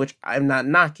stuff, in which I'm not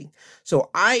knocking. So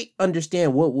I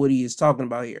understand what Woody is talking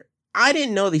about here. I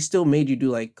didn't know they still made you do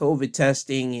like COVID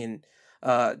testing and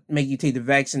make you take the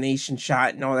vaccination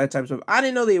shot and all that type of stuff. I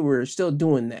didn't know they were still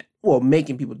doing that. Well,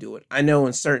 making people do it. I know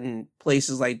in certain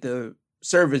places like the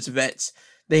service vets,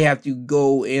 they have to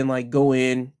go in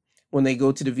when they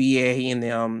go to the VA,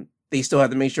 and they still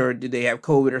have to make sure did they have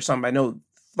COVID or something. I know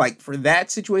like for that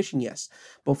situation, yes.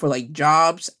 But for like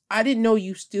jobs, I didn't know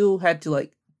you still had to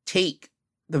like take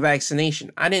the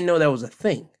vaccination. I didn't know that was a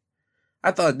thing. I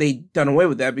thought they'd done away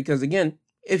with that because, again,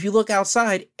 if you look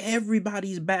outside,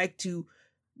 everybody's back to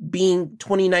being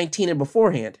 2019 and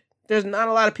beforehand. There's not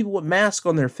a lot of people with masks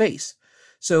on their face.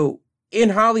 So in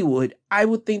Hollywood, I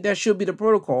would think that should be the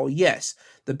protocol. Yes,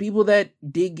 the people that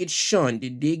did get shunned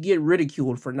and did get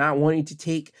ridiculed for not wanting to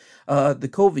take the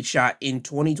COVID shot in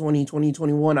 2020,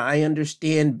 2021, I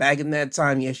understand back in that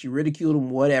time, yes, you ridiculed them,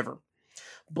 whatever.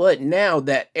 But now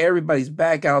that everybody's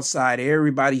back outside,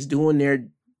 everybody's doing their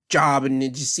job, and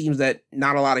it just seems that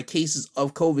not a lot of cases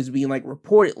of COVID is being like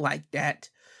reported like that.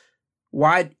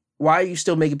 Why are you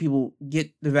still making people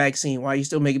get the vaccine? Why are you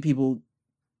still making people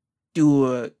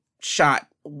do a shot?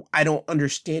 I don't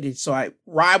understand it. So I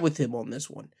ride with him on this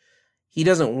one. He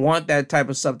doesn't want that type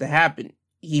of stuff to happen.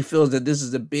 He feels that this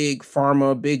is a big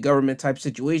pharma, big government type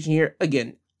situation here.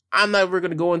 Again, I'm never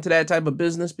going to go into that type of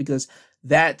business because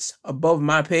that's above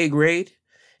my pay grade.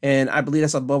 And I believe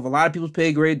that's above a lot of people's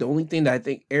pay grade. The only thing that I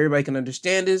think everybody can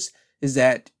understand is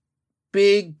that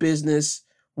big business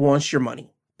wants your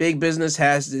money. Big business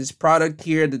has this product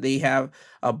here that they have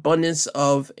abundance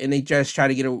of, and they just try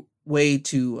to get a way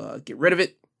to get rid of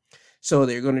it. So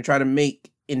they're going to try to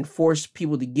enforce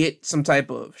people to get some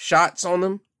type of shots on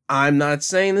them. I'm not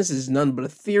saying this is nothing but a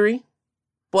theory,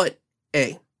 but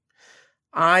hey,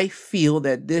 I feel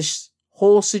that this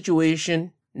whole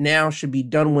situation now should be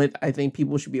done with. I think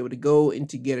people should be able to go and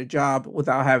to get a job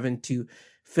without having to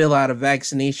fill out a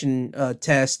vaccination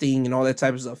testing and all that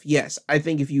type of stuff. Yes, I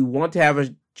think if you want to have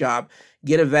a job,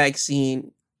 get a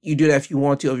vaccine. You do that if you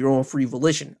want to of your own free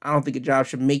volition. I don't think a job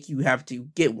should make you have to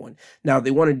get one. Now, if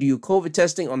they want to do COVID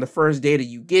testing on the first day that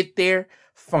you get there,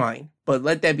 fine. But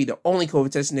let that be the only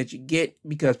COVID testing that you get,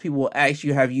 because people will ask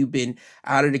you, have you been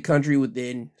out of the country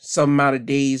within some amount of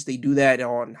days? They do that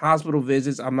on hospital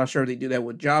visits. I'm not sure if they do that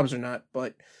with jobs or not,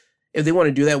 but if they want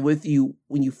to do that with you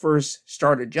when you first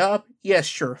start a job, yes,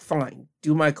 sure, fine.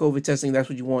 Do my COVID testing. That's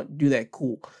what you want. Do that.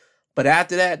 Cool. But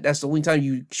after that, that's the only time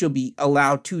you should be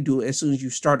allowed to do it, as soon as you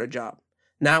start a job,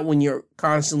 not when you're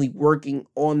constantly working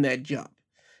on that job.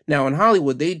 Now, in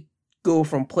Hollywood, they go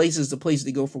from places to places.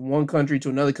 They go from one country to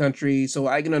another country. So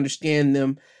I can understand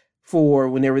them for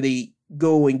whenever they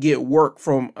go and get work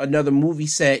from another movie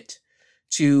set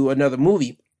to another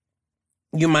movie.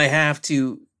 You might have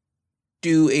to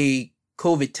do a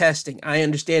COVID testing. I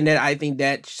understand that. I think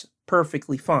that's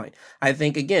perfectly fine. I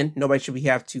think, again, nobody should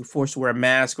have to force to wear a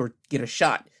mask or get a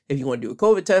shot. If you want to do a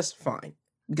COVID test, fine.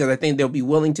 Because I think they'll be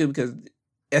willing to, because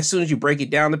as soon as you break it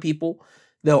down to people,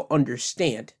 they'll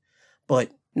understand.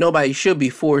 But nobody should be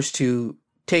forced to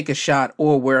take a shot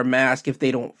or wear a mask if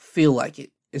they don't feel like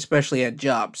it, especially at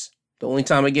jobs. The only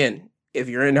time, again, if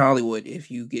you're in Hollywood,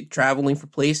 if you get traveling from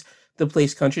place to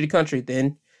place, country to country,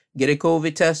 then get a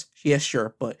COVID test. Yes,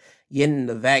 sure. But getting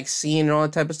the vaccine and all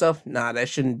that type of stuff, nah, that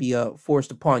shouldn't be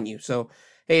forced upon you. So,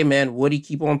 hey, man, Woody,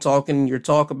 keep on talking your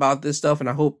talk about this stuff. And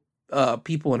I hope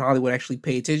people in Hollywood actually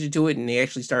pay attention to it and they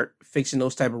actually start fixing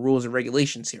those type of rules and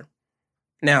regulations here.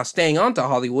 Now, staying on to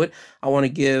Hollywood, I want to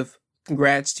give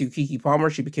congrats to Keke Palmer.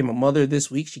 She became a mother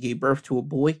this week. She gave birth to a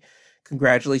boy.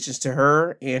 Congratulations to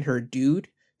her and her dude.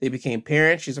 They became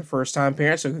parents. She's a first-time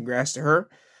parent, so congrats to her.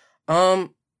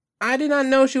 I did not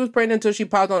know she was pregnant until she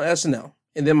popped on SNL.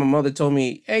 And then my mother told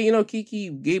me, hey,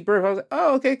 Keke gave birth. I was like,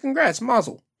 oh, okay, congrats,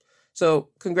 mazel. So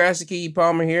congrats to Keke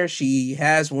Palmer here. She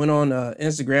has went on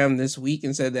Instagram this week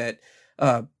and said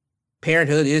that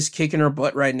parenthood is kicking her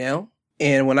butt right now.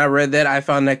 And when I read that, I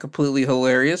found that completely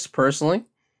hilarious, personally.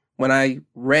 When I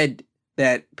read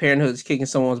that parenthood is kicking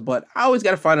someone's butt, I always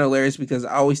got to find it hilarious because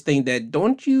I always think that,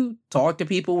 don't you talk to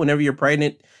people whenever you're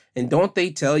pregnant? And don't they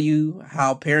tell you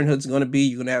how parenthood's going to be?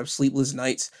 You're going to have sleepless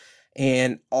nights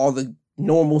and all the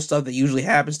normal stuff that usually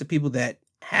happens to people that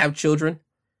have children.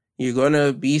 You're going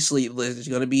to be sleepless. There's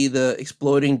going to be the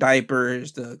exploding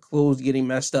diapers, the clothes getting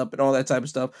messed up, and all that type of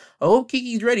stuff. I hope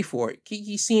Keke's ready for it.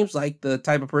 Keke seems like the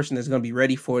type of person that's going to be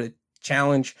ready for the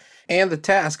challenge and the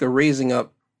task of raising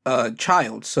up a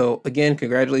child. So, again,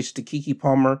 congratulations to Keke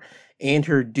Palmer and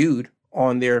her dude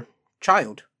on their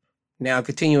child. Now,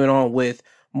 continuing on with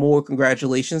more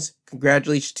congratulations.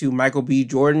 Congratulations to Michael B.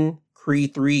 Jordan.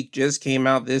 Creed 3 just came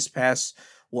out this past,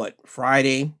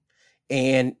 Friday.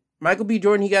 And Michael B.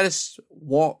 Jordan, he got his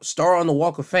star on the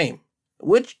Walk of Fame,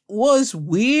 which was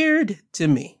weird to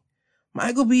me.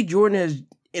 Michael B. Jordan has,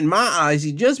 in my eyes,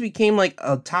 he just became like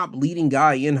a top leading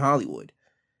guy in Hollywood.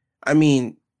 I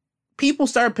mean, people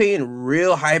started paying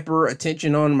real hyper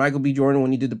attention on Michael B. Jordan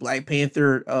when he did the Black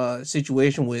Panther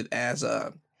situation as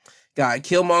guy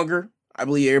Killmonger. I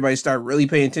believe everybody started really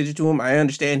paying attention to him. I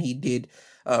understand he did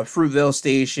Fruitvale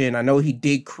Station. I know he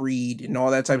did Creed and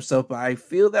all that type of stuff, but I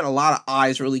feel that a lot of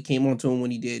eyes really came onto him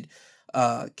when he did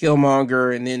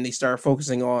Killmonger, and then they started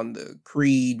focusing on the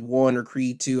Creed 1 or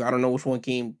Creed 2. I don't know which one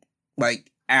came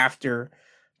after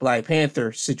Black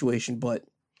Panther situation, but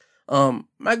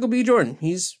Michael B. Jordan,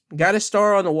 he's got his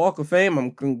star on the Walk of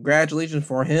Fame. Congratulations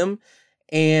for him.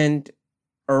 And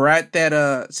at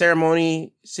that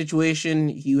ceremony situation,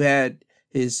 you had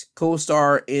his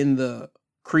co-star in the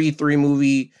Creed 3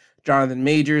 movie, Jonathan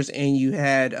Majors, and you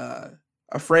had a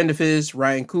friend of his,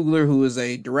 Ryan Coogler, who is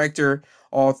a director.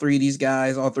 All three of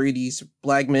these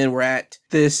black men were at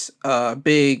this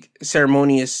big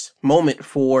ceremonious moment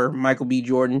for Michael B.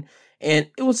 Jordan. And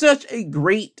it was such a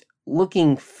great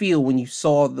looking feel when you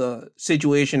saw the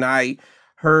situation. I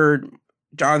heard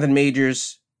Jonathan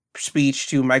Majors' speech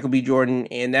to Michael B. Jordan,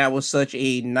 and that was such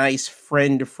a nice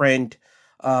friend-to-friend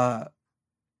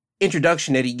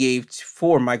introduction that he gave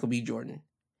for Michael B. Jordan.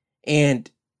 And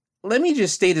let me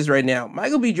just state this right now.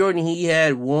 Michael B. Jordan, he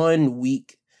had 1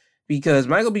 week because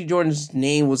Michael B. Jordan's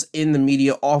name was in the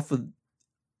media off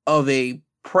of a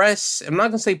press, I'm not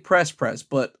going to say press,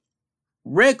 but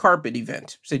red carpet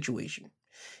event situation.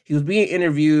 He was being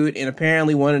interviewed, and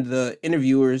apparently one of the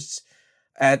interviewers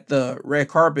at the red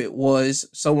carpet was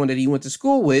someone that he went to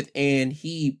school with, and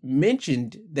he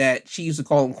mentioned that she used to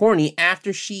call him corny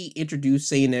after she introduced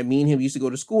saying that me and him used to go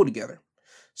to school together.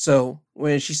 So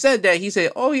when she said that, he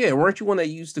said, oh yeah, weren't you one that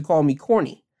used to call me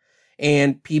corny?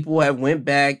 And people have went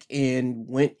back and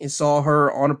saw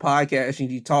her on a podcast, and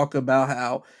she talked about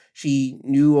how she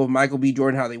knew of Michael B.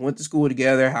 Jordan, how they went to school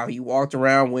together, how he walked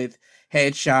around with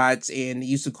headshots, and they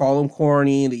used to call him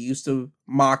corny, and they used to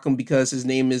mock him because his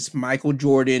name is Michael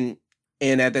Jordan,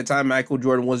 and at that time Michael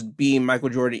Jordan was being Michael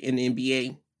Jordan in the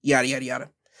NBA, yada yada yada.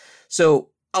 So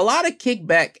a lot of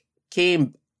kickback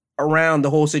came around the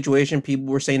whole situation. People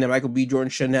were saying that Michael B. Jordan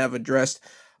shouldn't have addressed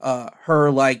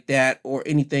her like that or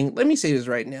anything. Let me say this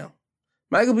right now.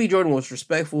 Michael B. Jordan was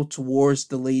respectful towards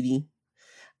the lady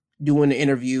doing the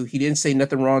interview. He didn't say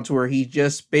nothing wrong to her. He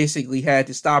just basically had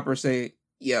to stop her, say,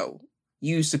 yo,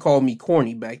 you used to call me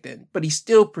corny back then. But he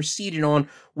still proceeded on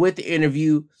with the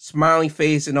interview, smiling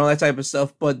face and all that type of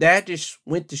stuff. But that just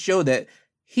went to show that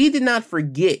he did not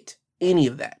forget any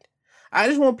of that. I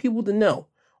just want people to know,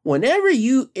 whenever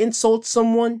you insult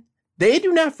someone, they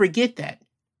do not forget that.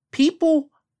 People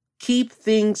keep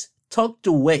things tucked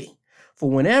away for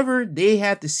whenever they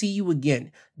have to see you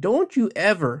again. Don't you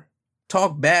ever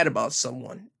talk bad about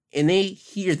someone and they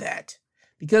hear that.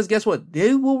 Because guess what?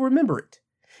 They will remember it.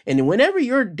 And whenever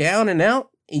you're down and out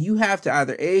and you have to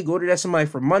either A, go to that somebody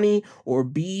for money, or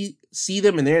B, see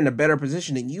them and they're in a better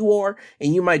position than you are,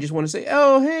 and you might just want to say,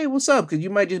 oh, hey, what's up? Because you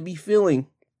might just be feeling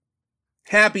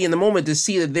happy in the moment to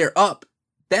see that they're up,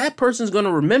 that person's going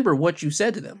to remember what you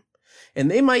said to them. And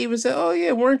they might even say, oh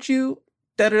yeah, weren't you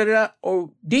da-da-da-da,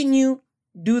 or didn't you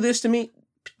do this to me?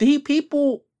 The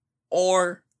people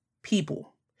are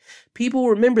people. People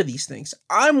remember these things.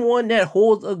 I'm one that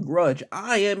holds a grudge.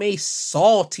 I am a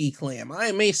salty clam. I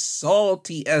am a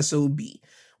salty SOB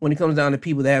when it comes down to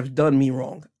people that have done me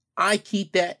wrong. I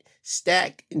keep that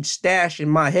stacked and stashed in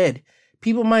my head.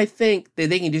 People might think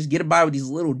that they can just get by with these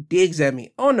little digs at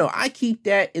me. Oh no, I keep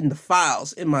that in the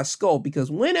files in my skull, because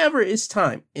whenever it's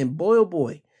time, and boy oh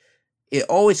boy, it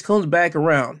always comes back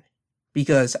around,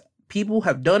 because people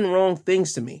have done wrong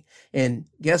things to me. And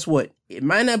guess what? It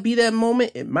might not be that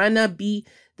moment. It might not be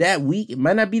that week. It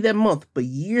might not be that month, but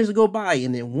years go by.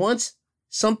 And then once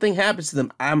something happens to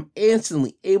them, I'm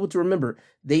instantly able to remember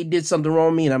they did something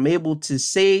wrong to me. And I'm able to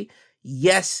say,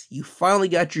 yes, you finally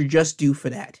got your just due for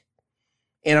that.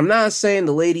 And I'm not saying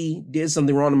the lady did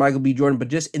something wrong to Michael B. Jordan, but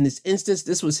just in this instance,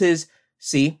 this was his,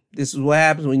 see, this is what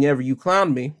happens whenever you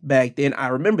clowned me back then. I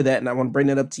remember that, and I want to bring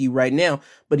that up to you right now.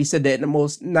 But he said that in the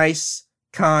most nice,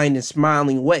 kind, and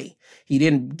smiling way. He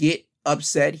didn't get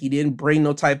upset. He didn't bring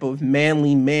no type of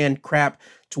manly man crap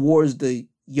towards the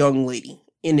young lady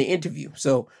in the interview.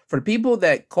 So for the people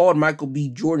that called Michael B.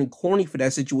 Jordan corny for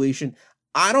that situation,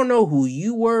 I don't know who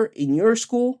you were in your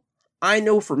school. I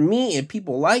know for me and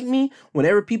people like me,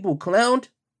 whenever people clowned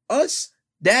us,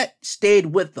 that stayed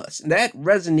with us. And that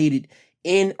resonated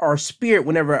in our spirit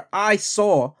whenever I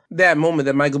saw that moment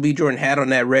that Michael B. Jordan had on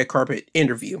that red carpet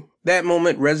interview. That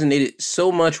moment resonated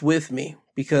so much with me,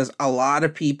 because a lot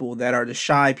of people that are the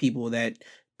shy people that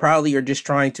probably are just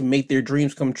trying to make their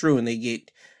dreams come true, and they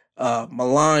get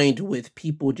maligned with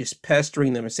people just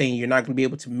pestering them and saying you're not going to be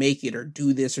able to make it or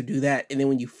do this or do that. And then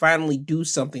when you finally do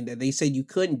something that they said you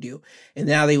couldn't do, and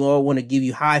now they all want to give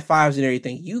you high fives and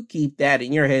everything, you keep that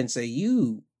in your head and say,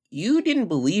 you didn't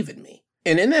believe in me.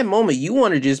 And in that moment, you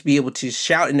want to just be able to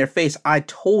shout in their face, I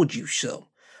told you so.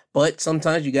 But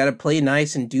sometimes you got to play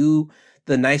nice and do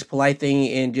the nice, polite thing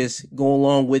and just go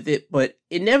along with it. But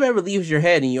it never ever leaves your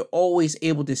head, and you're always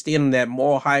able to stand on that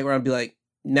moral high ground and be like,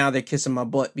 now they're kissing my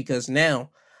butt, because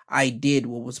now I did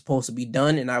what was supposed to be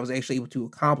done, and I was actually able to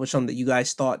accomplish something that you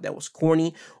guys thought that was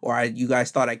corny, or you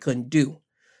guys thought I couldn't do.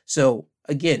 So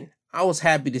again, I was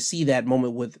happy to see that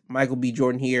moment with Michael B.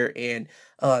 Jordan here and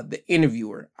the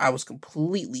interviewer. I was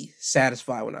completely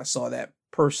satisfied when I saw that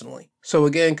personally. So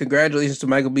again, congratulations to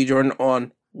Michael B. Jordan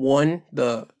on 1,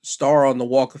 the star on the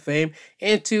Walk of Fame,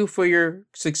 and 2, for your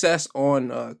success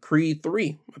on Creed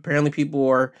 3. Apparently people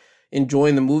are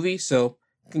enjoying the movie, so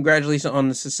congratulations on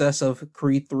the success of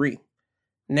Creed 3.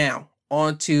 Now,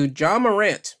 on to Ja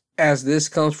Morant. As this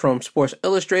comes from Sports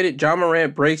Illustrated, Ja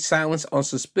Morant breaks silence on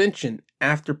suspension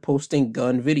after posting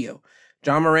gun video.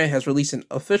 Ja Morant has released an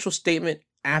official statement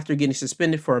after getting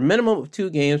suspended for a minimum of 2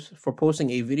 games for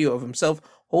posting a video of himself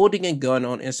holding a gun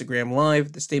on Instagram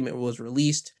Live. The statement was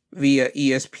released via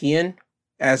ESPN.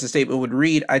 As the statement would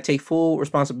read, I take full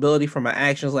responsibility for my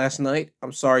actions last night.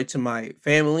 I'm sorry to my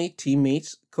family,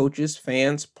 teammates, coaches,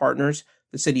 fans, partners,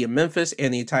 the city of Memphis,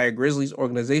 and the entire Grizzlies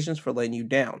organizations for letting you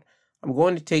down. I'm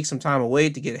going to take some time away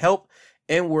to get help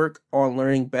and work on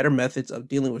learning better methods of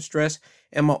dealing with stress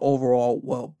and my overall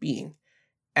well-being.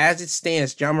 As it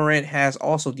stands, Ja Morant has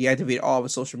also deactivated all of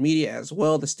his social media as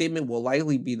well. The statement will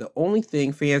likely be the only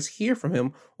thing fans hear from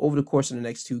him over the course of the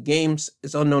next 2 games.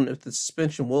 It's unknown if the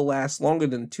suspension will last longer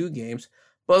than 2 games,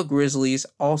 but Grizzlies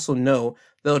also know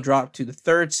they'll drop to the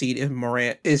 3rd seed if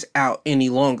Morant is out any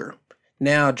longer.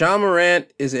 Now, Ja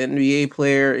Morant is an NBA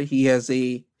player. He has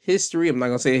a history. I'm not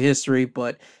going to say a history,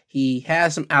 but he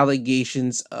has some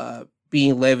allegations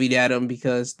being levied at him,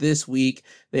 because this week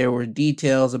there were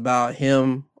details about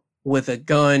him with a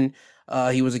gun.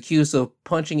 He was accused of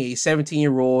punching a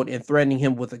 17-year-old and threatening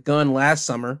him with a gun last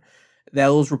summer.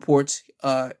 Those reports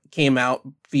came out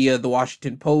via the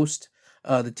Washington Post.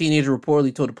 The teenager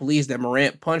reportedly told the police that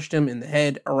Morant punched him in the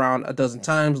head around a dozen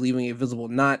times, leaving a visible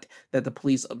knot that the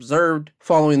police observed.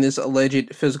 Following this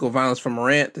alleged physical violence from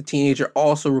Morant, the teenager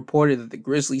also reported that the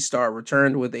Grizzlies star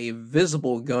returned with a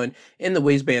visible gun in the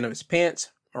waistband of his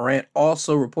pants. Morant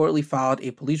also reportedly filed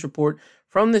a police report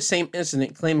from the same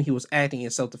incident, claiming he was acting in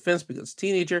self-defense because the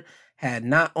teenager had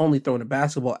not only thrown a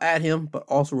basketball at him, but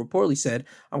also reportedly said,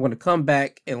 I'm going to come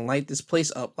back and light this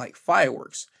place up like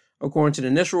fireworks. According to the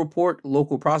initial report,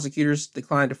 local prosecutors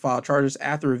declined to file charges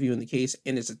after reviewing the case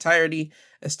in its entirety.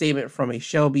 A statement from a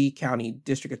Shelby County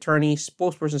District Attorney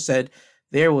spokesperson said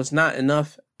there was not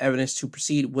enough evidence to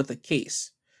proceed with the case.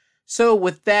 So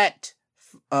with that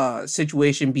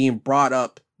situation being brought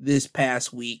up this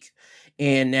past week,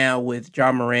 and now with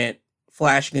Ja Morant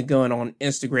flashing a gun on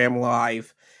Instagram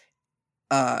Live,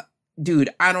 Dude,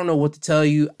 I don't know what to tell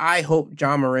you. I hope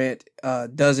Ja Morant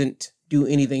doesn't do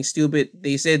anything stupid.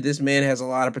 They said this man has a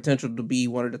lot of potential to be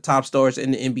one of the top stars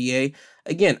in the NBA.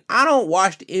 Again, I don't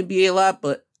watch the NBA a lot,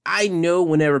 but I know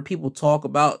whenever people talk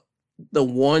about the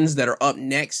ones that are up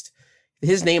next,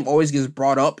 his name always gets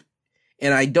brought up.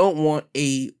 And I don't want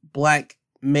a black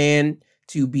man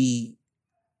to be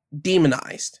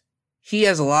demonized. He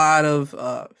has a lot of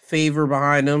favor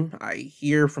behind him. I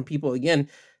hear from people, again,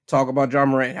 talk about Ja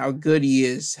Morant, how good he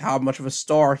is, how much of a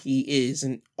star he is,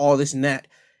 and all this and that.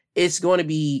 It's going to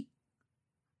be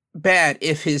bad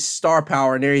if his star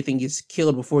power and everything gets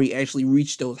killed before he actually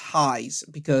reached those highs,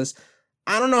 because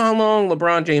I don't know how long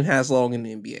LeBron James has long in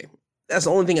the NBA. That's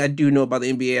the only thing I do know about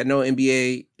the NBA. I know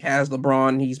NBA has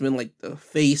LeBron. He's been like the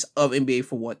face of NBA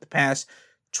for the past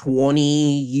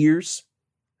 20 years.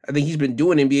 I think he's been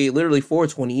doing NBA literally for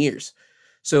 20 years.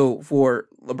 So for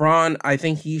LeBron, I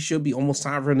think he should be almost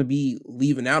time for him to be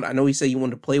leaving out. I know he said he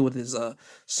wanted to play with his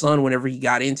son whenever he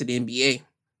got into the NBA.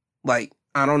 Like,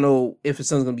 I don't know if his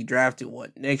son's going to be drafted,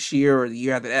 next year or the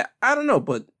year after that. I don't know,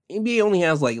 but NBA only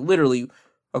has like literally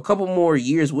a couple more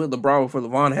years with LeBron before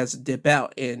LeBron has to dip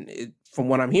out. And from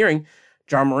what I'm hearing,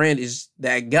 Ja Morant is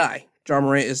that guy. Ja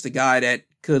Morant is the guy that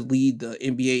could lead the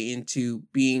NBA into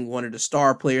being one of the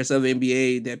star players of the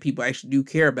NBA that people actually do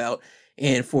care about.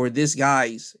 And for this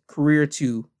guy's career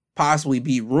to possibly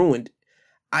be ruined,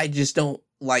 I just don't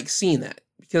like seeing that,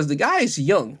 because the guy is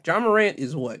young. Ja Morant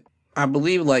is I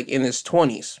believe like in his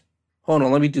 20s. Hold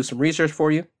on, let me do some research for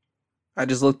you. I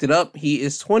just looked it up. He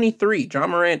is 23. Ja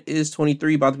Morant is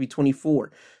 23, about to be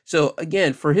 24. So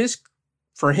again, for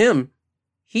him,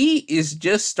 he is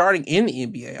just starting in the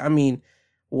NBA. I mean,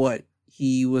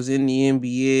 he was in the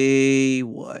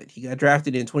NBA, he got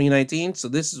drafted in 2019. So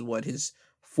this is his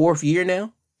 4th year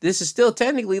now. This is still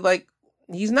technically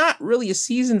he's not really a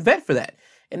seasoned vet for that.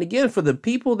 And again, for the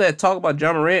people that talk about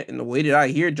Ja Morant and the way that I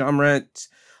hear Ja Morant's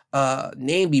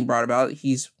name being brought about,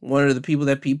 he's one of the people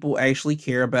that people actually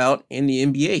care about in the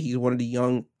NBA. He's one of the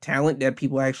young talent that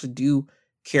people actually do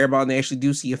care about, and they actually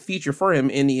do see a future for him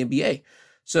in the NBA.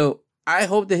 So I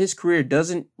hope that his career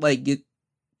doesn't get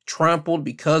trampled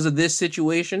because of this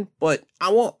situation, but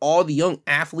I want all the young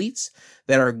athletes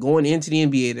that are going into the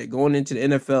NBA, that are going into the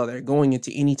NFL, that are going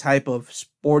into any type of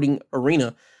sporting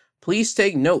arena, please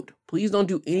take note. Please don't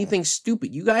do anything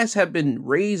stupid. You guys have been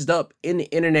raised up in the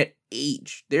internet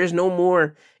age. There's no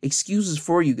more excuses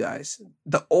for you guys.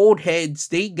 The old heads,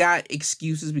 they got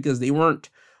excuses because they weren't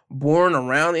born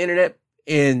around the internet.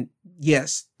 And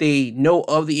yes, they know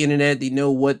of the internet. They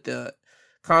know what the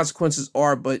consequences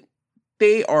are, but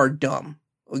they are dumb.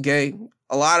 Okay.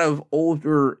 A lot of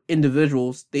older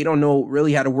individuals, they don't know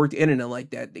really how to work the internet like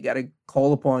that. They got to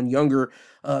call upon younger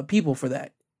people for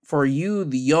that. For you,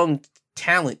 the young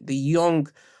talent, the young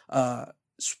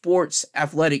sports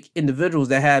athletic individuals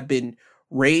that have been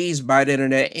raised by the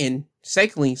internet, and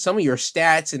secondly, some of your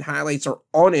stats and highlights are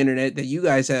on the internet that you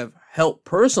guys have helped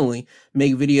personally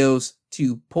make videos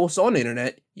to post on the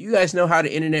internet. You guys know how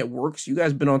the internet works. You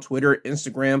guys been on Twitter,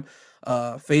 Instagram,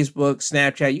 Facebook,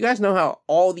 Snapchat. You guys know how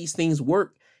all these things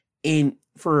work. And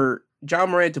for Ja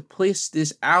Morant to place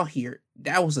this out here,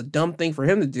 that was a dumb thing for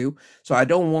him to do. So I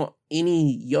don't want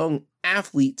any young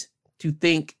athlete to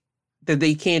think that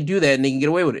they can't do that and they can get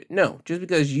away with it. No, just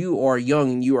because you are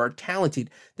young and you are talented,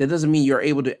 that doesn't mean you're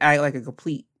able to act like a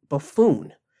complete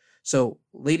buffoon. So,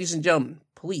 ladies and gentlemen,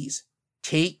 please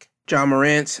take Ja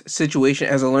Morant's situation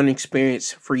as a learning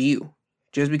experience for you.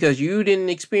 Just because you didn't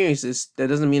experience this, that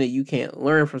doesn't mean that you can't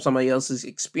learn from somebody else's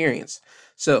experience.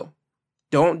 So,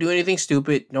 don't do anything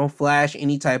stupid. Don't flash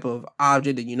any type of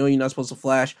object that you know you're not supposed to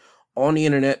flash on the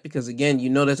internet, because again, you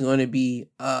know that's going to be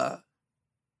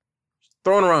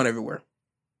thrown around everywhere.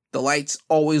 The light's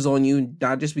always on you,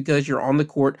 not just because you're on the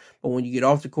court, but when you get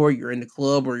off the court, you're in the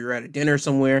club or you're at a dinner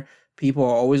somewhere, people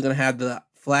are always going to have the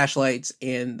flashlights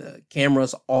and the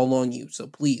cameras all on you. So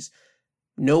please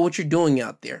know what you're doing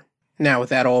out there. Now, with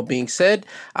that all being said,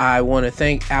 I want to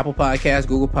thank Apple Podcasts,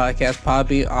 Google Podcasts,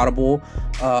 Podbean, Audible,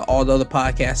 all the other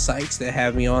podcast sites that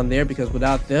have me on there, because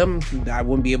without them, I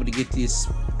wouldn't be able to get this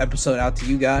episode out to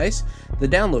you guys, the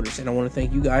downloaders. And I want to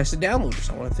thank you guys, the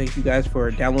downloaders. I want to thank you guys for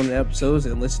downloading episodes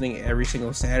and listening every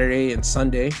single Saturday and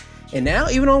Sunday. And now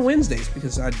even on Wednesdays,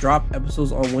 because I drop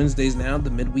episodes on Wednesdays now,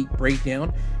 the midweek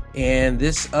breakdown. And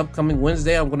this upcoming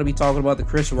Wednesday, I'm going to be talking about the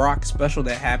Chris Rock special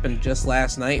that happened just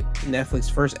last night,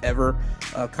 Netflix first ever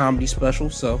comedy special.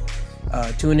 So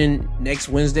tune in next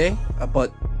Wednesday.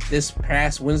 But this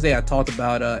past Wednesday, I talked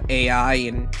about AI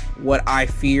and what I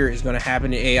fear is going to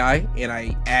happen to AI. And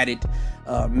I added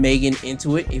Megan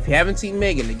into it. If you haven't seen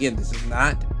Megan, again, this is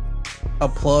not a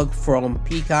plug from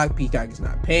Peacock. Peacock is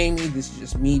not paying me. This is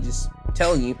just me just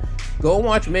telling you, go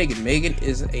watch Megan. Megan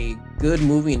is a good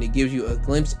movie, and it gives you a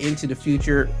glimpse into the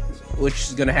future, which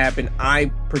is going to happen,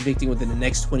 I'm predicting, within the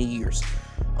next 20 years.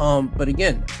 But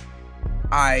again,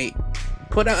 I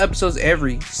put out episodes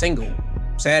every single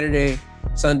Saturday,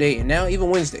 Sunday, and now even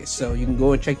Wednesday, so you can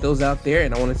go and check those out there.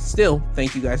 And I want to still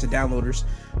thank you guys, the downloaders,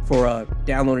 for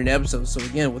downloading episodes. So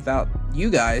again, without you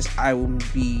guys, I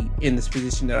wouldn't be in this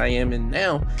position that I am in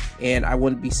now, and I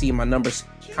wouldn't be seeing my numbers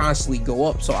constantly go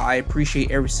up. So I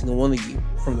appreciate every single one of you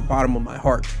from the bottom of my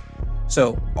heart.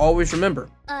 So always remember,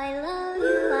 I love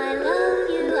you, I love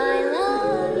you, I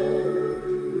love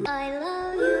you. I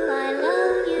love you, I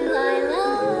love you, I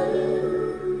love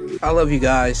you. I love you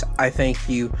guys. I thank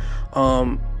you.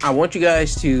 I want you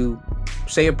guys to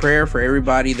say a prayer for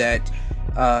everybody that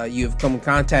you've come in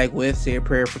contact with. Say a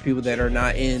prayer for people that are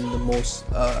not in the most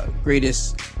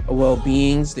greatest of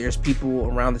well-beings. There's people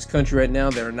around this country right now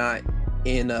that are not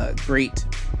in great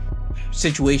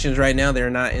situations right now. They're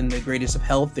not in the greatest of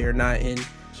health. They're not in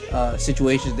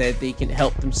situations that they can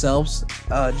help themselves.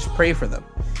 Just pray for them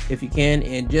if you can,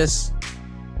 and just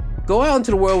go out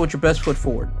into the world with your best foot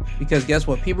forward, because guess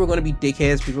what? People are going to be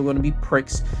dickheads. People are going to be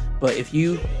pricks. But if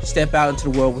you step out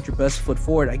into the world with your best foot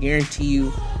forward, I guarantee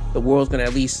you the world's going to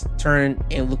at least turn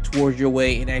and look towards your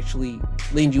way and actually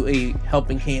lend you a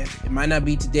helping hand. It might not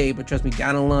be today, but trust me,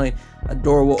 down the line, a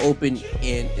door will open,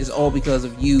 and it's all because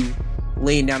of you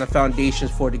laying down the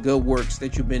foundations for the good works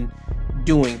that you've been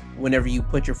doing whenever you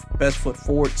put your best foot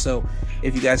forward. So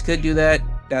if you guys could do that,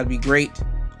 that'd be great.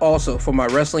 Also, for my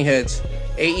wrestling heads,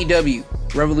 AEW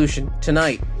Revolution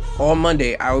tonight on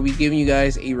Monday, I will be giving you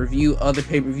guys a review of the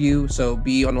pay-per-view, so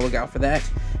be on the lookout for that.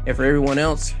 And for everyone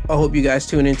else, I hope you guys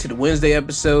tune into the Wednesday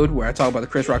episode where I talk about the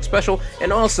Chris Rock special.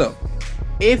 And also,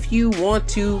 if you want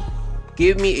to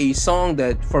give me a song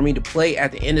that for me to play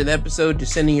at the end of the episode,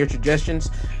 just send in your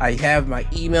suggestions. I have my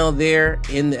email there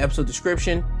in the episode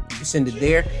description. You can send it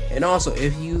there. And also,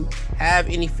 if you have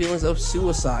any feelings of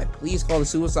suicide, please call the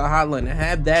suicide hotline. I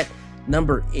have that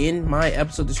number in my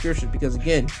episode description, because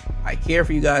again, I care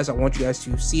for you guys. I want you guys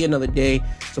to see another day,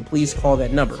 so please call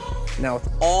that number. Now, with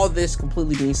all this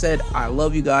completely being said, I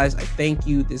love you guys. I thank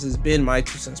you. This has been My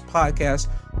 2 Cents Podcast,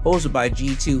 hosted by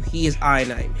G2. He is I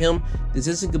and I am him. This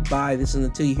isn't goodbye. This is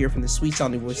until you hear from the sweet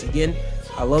sounding voice again.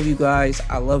 I love you guys.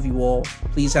 I love you all.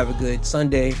 Please have a good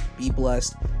Sunday. Be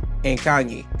blessed. And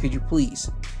Kanye, could you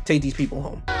please take these people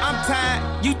home? I'm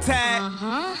tired, you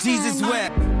tired, Jesus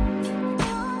wept.